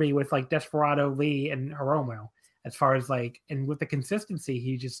for me with like Desperado, Lee, and Hiromu as far as like, and with the consistency,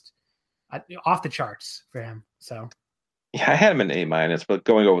 he just off the charts for him. So. Yeah, I had him an A-, but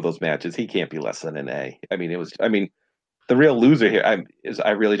going over those matches, he can't be less than an A. I mean, the real loser here is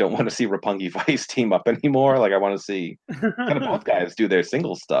I really don't want to see Roppongi Vice team up anymore. Like I want to see kind of both guys do their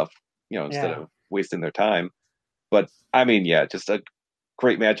single stuff, instead of wasting their time. But I mean, yeah, just a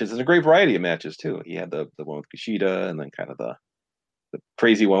great matches and a great variety of matches too. He had the one with Kushida, and then kind of the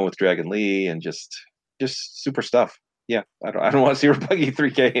crazy one with Dragon Lee, and just super stuff. Yeah, I don't want to see Roppongi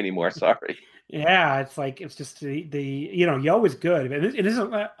 3K anymore. Sorry. Yeah, it's just the Yo is good. It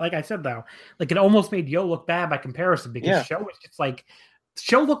isn't like I said though. Like it almost made Yo look bad by comparison, because Sho was just like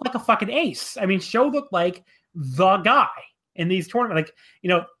Sho looked like a fucking ace. I mean, Sho looked like the guy in these tournaments.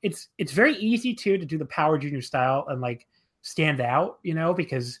 Like it's very easy to do the Power Junior style and like stand out,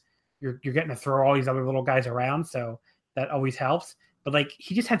 because you're getting to throw all these other little guys around, so that always helps. But like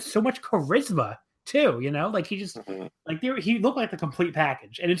he just had so much charisma too, like he just like he looked like the complete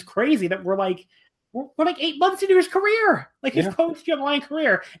package. And it's crazy that we're like we're like 8 months into his career, like his post-Young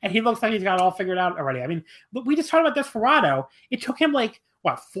career, and he looks like he's got it all figured out already. I mean, but we just talked about Desperado. It took him like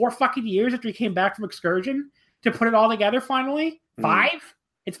 4 fucking years after he came back from excursion to put it all together. Finally, 5.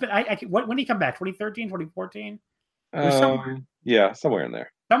 It's been when did he come back? 2013, 2014. Yeah, somewhere in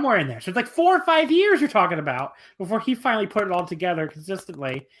there. Somewhere in there. So it's like 4 or 5 years you're talking about before he finally put it all together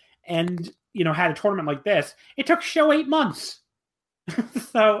consistently, and had a tournament like this. It took Show 8 months.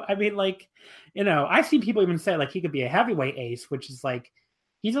 So I mean, like, I've seen people even say like he could be a heavyweight ace, which is like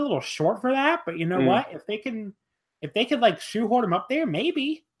he's a little short for that. But you know what? If they could like shoehorn him up there,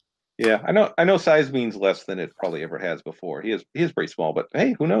 maybe. Yeah, I know size means less than it probably ever has before. He is pretty small, but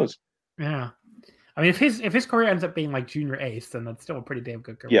hey, who knows? Yeah. I mean, if his career ends up being like junior ace, then that's still a pretty damn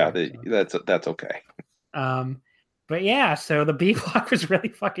good career. Yeah, that's okay. But yeah, so the B block was really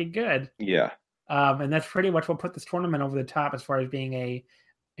fucking good. Yeah. And that's pretty much what put this tournament over the top as far as being a,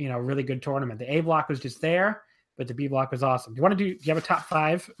 really good tournament. The A block was just there, but the B block was awesome. Do you have a top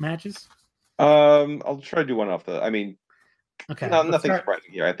 5 matches? I'll try to do one off the. I mean, okay, nothing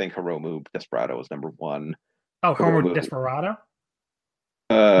surprising here. I think Hiromu Desperado was number 1. Oh, Hiromu Desperado.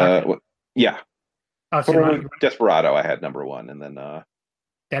 Yeah. Oh, so Desperado, I had number 1, and then the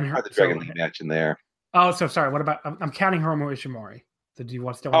Dragon League match in there. Oh, so sorry. What about? I'm counting Hiromu Ishimori. So do you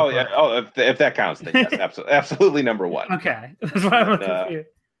want still? Oh yeah. Oh, if that counts, then yes, absolutely number 1. Okay, that's why I'm confused.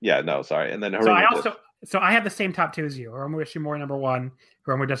 Yeah, no, sorry. And then Hiromu. So I have the same top 2 as you. Hiromu Ishimori number 1.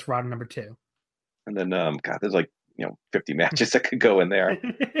 Hiromu Desperado number 2. And then there's like 50 matches that could go in there.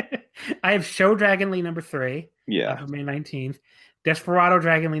 I have Show Dragon Lee number 3. Yeah. From May 19th. Desperado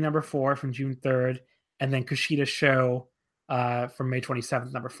Dragon Lee number 4 from June 3rd. And then Kushida Show from May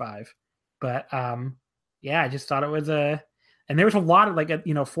 27th, number 5. But I just thought it was and there was a lot of like 4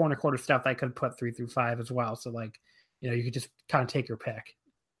 1/4 stuff that I could put 3 through 5 as well. So like, you could just kind of take your pick.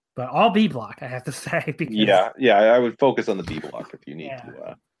 But all B block, I have to say. Because, I would focus on the B block if you need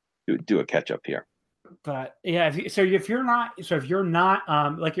to do a catch up here. But yeah, if you're not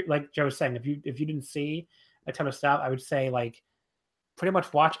like Joe was saying, if you didn't see a ton of stuff, I would say like pretty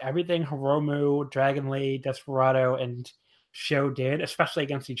much watch everything Hiromu, Dragon Lee, Desperado, and Show did, especially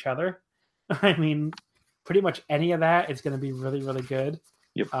against each other. I mean, pretty much any of that is going to be really, really good.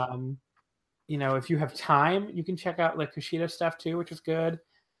 Yep. If you have time, you can check out like Kushida stuff too, which is good.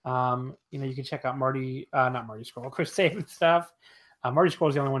 You can check out not Marty Scurll, Chris Sabin stuff. Marty Scurll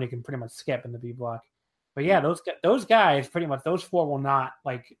is the only one you can pretty much skip in the B block. But yeah, those guys, pretty much those 4 will not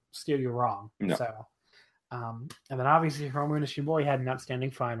like steer you wrong. No. So, and then obviously Hiromu and Ishimori had an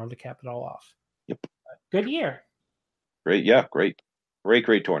outstanding final to cap it all off. Yep. Good year. Great. Yeah. Great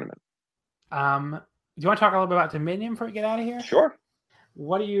tournament. Do you want to talk a little bit about Dominion before we get out of here? Sure.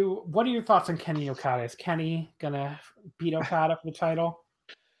 What are your thoughts on Kenny Okada? Is Kenny gonna beat Okada for the title?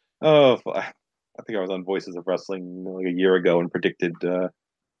 Oh, I think I was on Voices of Wrestling like a year ago and predicted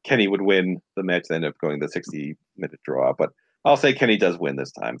Kenny would win the match. That ended up going the 60-minute draw, but I'll say Kenny does win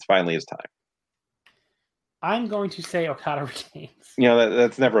this time. It's finally his time. I'm going to say Okada retains.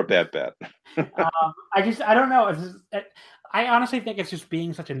 That's never a bad bet. I don't know. I honestly think it's just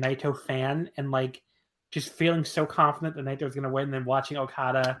being such a Naito fan and like just feeling so confident that Naito's going to win, and then watching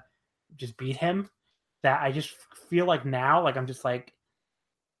Okada just beat him, that I just feel like now, like I'm just like,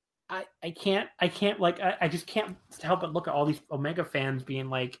 I just can't help but look at all these Omega fans being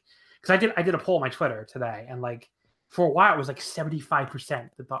like, because I did a poll on my Twitter today, and like for a while it was like 75%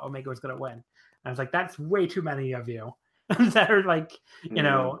 that thought Omega was going to win. And I was like, that's way too many of you that are like,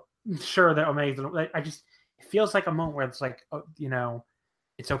 sure that Omega's going to. Like, it feels like a moment where it's like,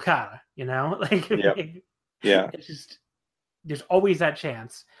 it's Okada, like, yeah. It's just there's always that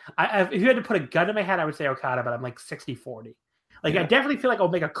chance. If you had to put a gun in my head, I would say Okada, but I'm like 60-40. Like, I definitely feel like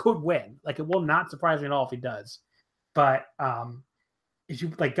Omega could win. Like, it will not surprise me at all if he does. But if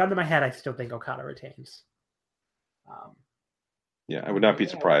you like gun to my head, I still think Okada retains. I would not be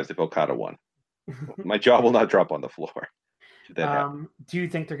surprised if Okada won. My jaw will not drop on the floor. Should that happen. Do you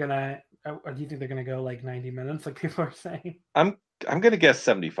think they're gonna? Or do you think they're gonna go like 90 minutes, like people are saying? I'm gonna guess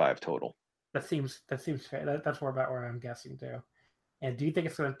 75 total. That seems fair. That's more about where I'm guessing too. And do you think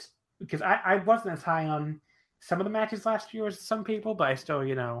it's going to? Because I wasn't as high on some of the matches last year as some people, but I still,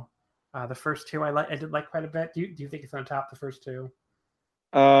 the first 2 I did like quite a bit. Do you think it's going to top the first 2?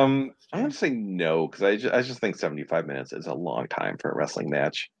 I'm going to say no, because I just think 75 minutes is a long time for a wrestling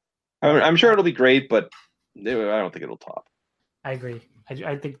match. I'm sure it'll be great, but I don't think it'll top. I agree.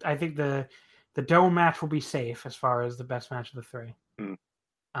 I think the dome match will be safe as far as the best match of the 3.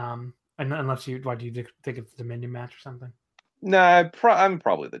 Mm. Unless do you think it's the Dominion match or something? Nah, I'm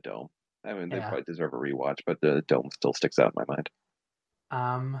probably the dome. I mean, they probably deserve a rewatch, but the dome still sticks out in my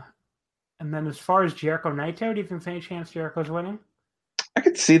mind. And then as far as Jericho Naito, do you think there's any chance Jericho's winning? I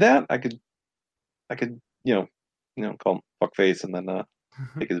could see that. I could, call him fuckface and then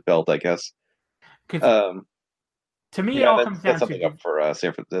take his belt, I guess. To me, it all comes down to something up for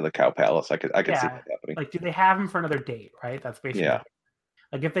San Francisco, the Cow Palace. I could see that happening. Like, do they have him for another date? Right. That's basically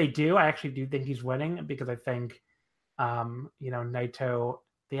like if they do, I actually do think he's winning because I think, Naito.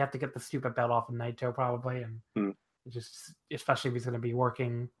 They have to get the stupid belt off of Naito probably, and just especially if he's going to be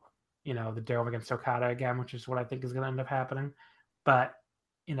working, the Daryl against Okada again, which is what I think is going to end up happening. But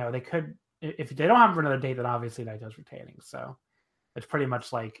they could, if they don't have him for another date, then obviously Naito's retaining. So it's pretty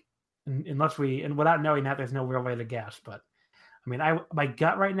much like, unless and without knowing that, there's no real way to guess. But I mean, my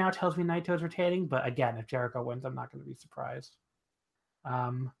gut right now tells me Naito's retaining. But again, if Jericho wins, I'm not going to be surprised.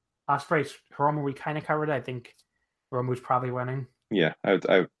 Ospreay, Hiromu, we kind of covered it. I think Hiromu's probably winning. Yeah,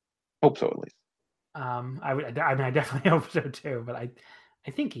 I hope so at least. I definitely hope so too. But I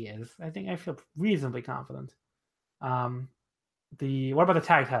think he is. I feel reasonably confident. What about the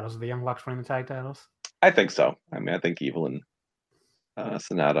tag titles? Are the Young Bucks winning the tag titles? I think so. I mean, I think Evil and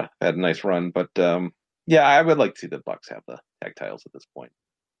Sonata had a nice run, but I would like to see the Bucks have the tag titles at this point.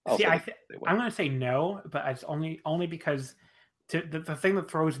 I'm going to say no, but it's only because the thing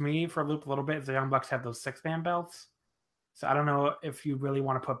that throws me for a loop a little bit is the Young Bucks have those 6-man belts. So I don't know if you really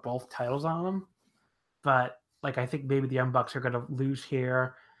want to put both titles on them, but like I think maybe the Young Bucks are going to lose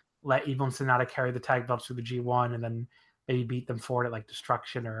here, let Evil and Sonata carry the tag belts through the G1, and then maybe beat them for it at like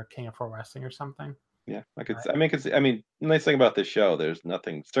Destruction or King of Pro Wrestling or something. Yeah, I mean, the nice thing about this show,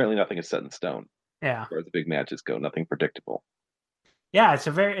 certainly nothing is set in stone. Yeah, as far as the big matches go, nothing predictable. Yeah, it's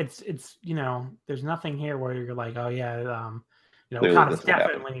there's nothing here where you're like, oh yeah, Okada's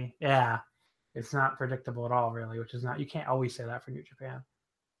definitely it's not predictable at all, really, which is not, you can't always say that for New Japan.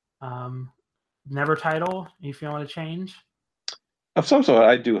 Never title, you feel want to change? Of some sort,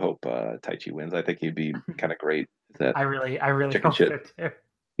 I do hope Taichi wins. I think he'd be kind of great. I really hope so too.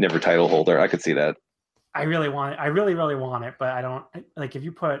 Never title holder. I could see that. I really want it. I really, really want it, but I don't like if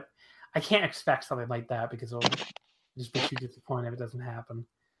you put. I can't expect something like that because it'll just be too disappointed if it doesn't happen.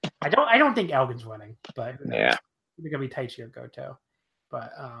 I don't think Elgin's winning, but yeah, it's gonna be Taichi or Goto.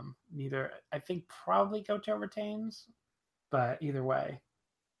 But neither. I think probably Goto retains, but either way.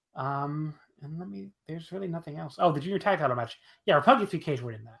 And there's really nothing else. Oh, the junior tag title match. Yeah, Roppongi 3K's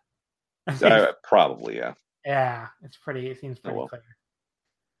winning that. Probably, yeah. Yeah, it seems pretty clear.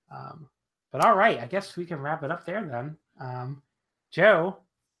 But all right, I guess we can wrap it up there then. Joe,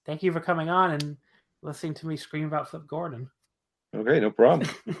 thank you for coming on and listening to me scream about Flip Gordon. Okay, no problem.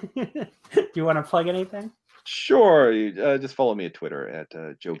 Do you want to plug anything? Sure. You, just follow me at Twitter at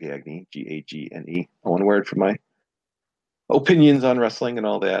Joe Gagne, Gagne. One word for my opinions on wrestling and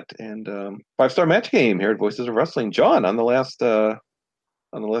all that. And 5-star match game here at Voices of Wrestling. John, on the last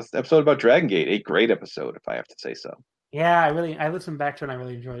episode about Dragon Gate, a great episode, if I have to say so. Yeah, I listened back to it and I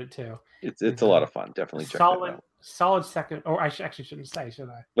really enjoyed it too. It's a lot of fun. Definitely check it out. Solid second, or I actually shouldn't say, should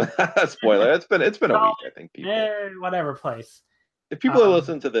I? Spoiler. It's been a week, I think. People. Whatever place. If people are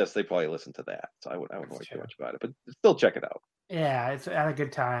listening to this, they probably listen to that. So I wouldn't worry too much about it, but still check it out. Yeah, it's at a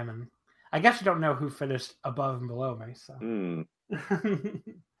good time, and I guess you don't know who finished above and below me. So.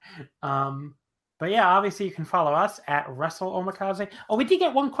 But yeah, obviously you can follow us at Wrestle Omikaze. Oh, we did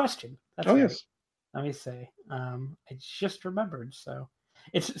get one question. That's right. Yes. Let me see. I just remembered. So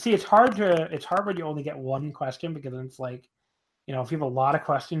it's hard when you only get one question because it's like, if you have a lot of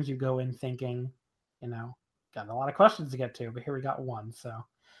questions, you go in thinking, got a lot of questions to get to, but here we got one. So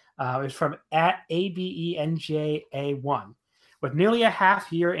it's from at ABENJA1. With nearly a half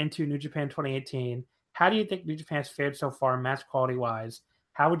year into New Japan 2018, how do you think New Japan has fared so far match quality wise?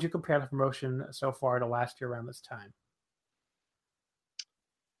 How would you compare the promotion so far to last year around this time?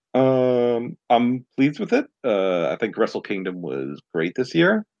 I'm pleased with it. I think Wrestle Kingdom was great this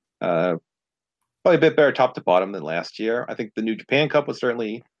year. Probably a bit better top to bottom than last year. I think the New Japan Cup was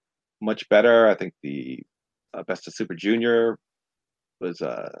certainly much better. I think the Best of Super Junior was,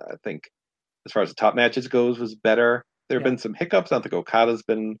 I think, as far as the top matches goes, was better. There have been some hiccups. I don't think Okada's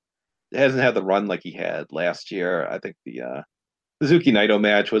hasn't had the run like he had last year. I think the Suzuki Naito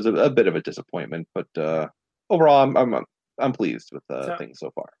match was a bit of a disappointment, but overall, I'm pleased with things so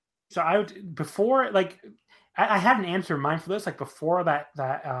far. So I would I had an answer in mind for this. Like before that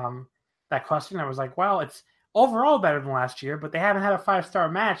question, I was like, well, it's overall better than last year, but they haven't had a 5-star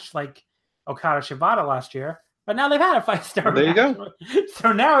match like Okada Shibata last year. But now they've had a 5-star match. There you go.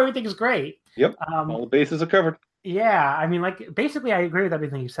 So now everything is great. Yep. All the bases are covered. Yeah, I mean, basically, I agree with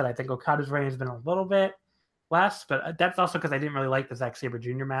everything you said. I think Okada's reign has been a little bit less, but that's also because I didn't really like the Zack Sabre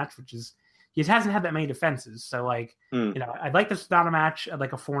Jr. match, which is he hasn't had that many defenses. So like, you know, I'd like the Sonata match at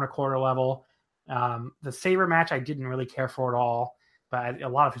like a 4.25 level. The Sabre match I didn't really care for at all, but a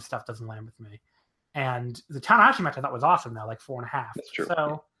lot of his stuff doesn't land with me. And the Tanahashi match I thought was awesome though, like 4.5. That's true.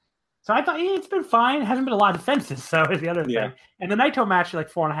 So I thought it's been fine. It hasn't been a lot of defenses, so is the other thing. And the Naito match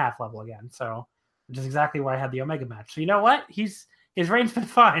like 4.5 level again. So which is exactly where I had the Omega match. So you know what? His reign's been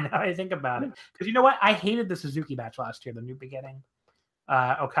fine. How I think about it, because you know what? I hated the Suzuki match last year, the New Beginning,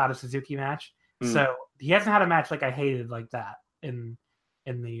 Okada Suzuki match. So he hasn't had a match like I hated like that in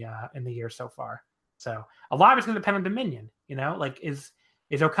the year so far. So a lot of it's going to depend on Dominion. You know, like is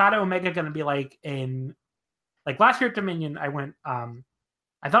Okada Omega going to be like in like last year at Dominion? I went.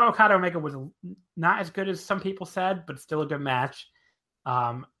 I thought Okada Omega was not as good as some people said, but still a good match.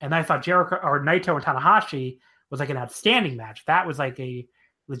 And I thought Jericho or Naito and Tanahashi was like an outstanding match. That was like a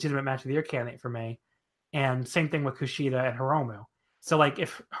legitimate match of the year candidate for me. And same thing with Kushida and Hiromu. So like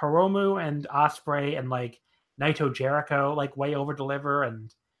if Hiromu and Ospreay and like Naito Jericho like way over deliver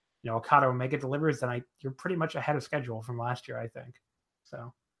and you know Okada Omega delivers, then you're pretty much ahead of schedule from last year, I think.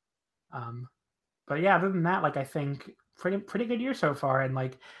 So, but yeah, other than that, like I think pretty good year so far, and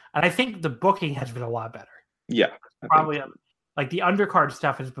I think the booking has been a lot better. Yeah, probably like the undercard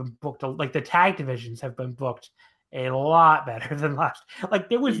stuff has been booked, like the tag divisions have been booked a lot better than last. Like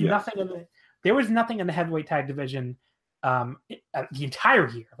there was nothing in the heavyweight tag division the entire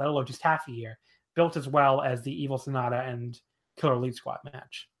year, let alone just half a year, built as well as the Evil Sonata and Killer Elite Squad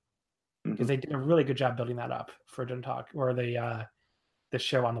match, because they did a really good job building that up for Dontaku, or the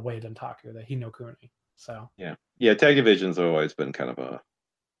show on the way to Dontaku, the Hinokuni. So yeah, tag divisions have always been kind of a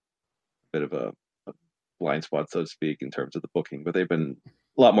bit of a blind spot, so to speak, in terms of the booking, but they've been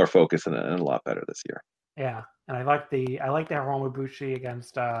a lot more focused and a lot better this year. Yeah, and I like the Hiromu Bushi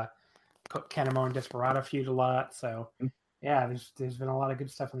against Kanemaru and Desperado feud a lot. So yeah, there's been a lot of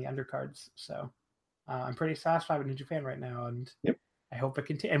good stuff in the undercards. So I'm pretty satisfied with New Japan right now, and I hope it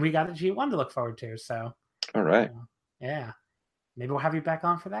continues. And we got a G1 to look forward to. So all right, yeah, maybe we'll have you back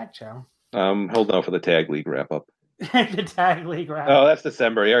on for that, Joe. Hold on for the tag league wrap up. The tag league wrap. Oh, that's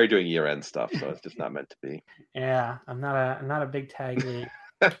December. You're already doing year-end stuff, so it's just not meant to be. Yeah, I'm not a big tag league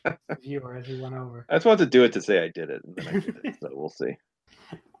viewer, as we went over. I just wanted to do it to say I did it, and then I did it, so we'll see.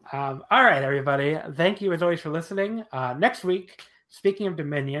 All right, everybody. Thank you as always for listening. Next week, speaking of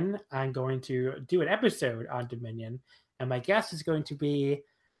Dominion, I'm going to do an episode on Dominion, and my guest is going to be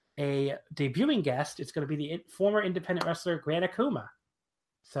a debuting guest. It's going to be the former independent wrestler Grant Akuma.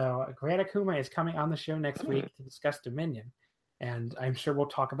 So Grant Akuma is coming on the show next week to discuss Dominion, and I'm sure we'll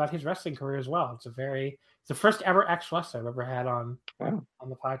talk about his wrestling career as well. It's the first ever ex-wrestler I've ever had on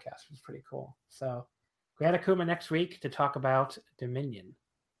the podcast. It's pretty cool. So Grant Akuma next week to talk about Dominion.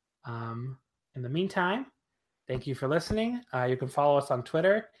 In the meantime, thank you for listening. You can follow us on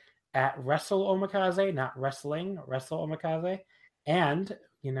Twitter at WrestleOmikaze, not wrestling, WrestleOmikaze. And,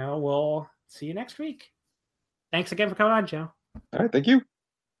 we'll see you next week. Thanks again for coming on, Joe. All right, thank you.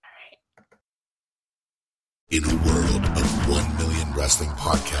 In a world of 1 million wrestling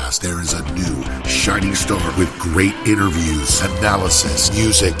podcasts, there is a new shining star with great interviews, analysis,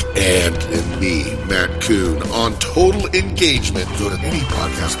 music, and me, Matt Kuhn, on total engagement. Go to any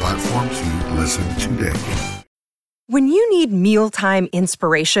podcast platform to listen today. When you need mealtime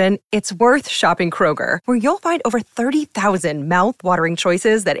inspiration, it's worth shopping Kroger, where you'll find over 30,000 mouth-watering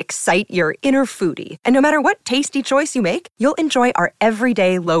choices that excite your inner foodie. And no matter what tasty choice you make, you'll enjoy our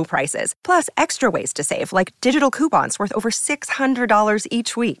everyday low prices, plus extra ways to save, like digital coupons worth over $600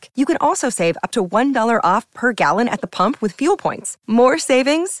 each week. You can also save up to $1 off per gallon at the pump with fuel points. More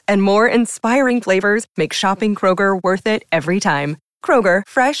savings and more inspiring flavors make shopping Kroger worth it every time. Kroger,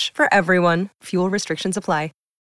 fresh for everyone. Fuel restrictions apply.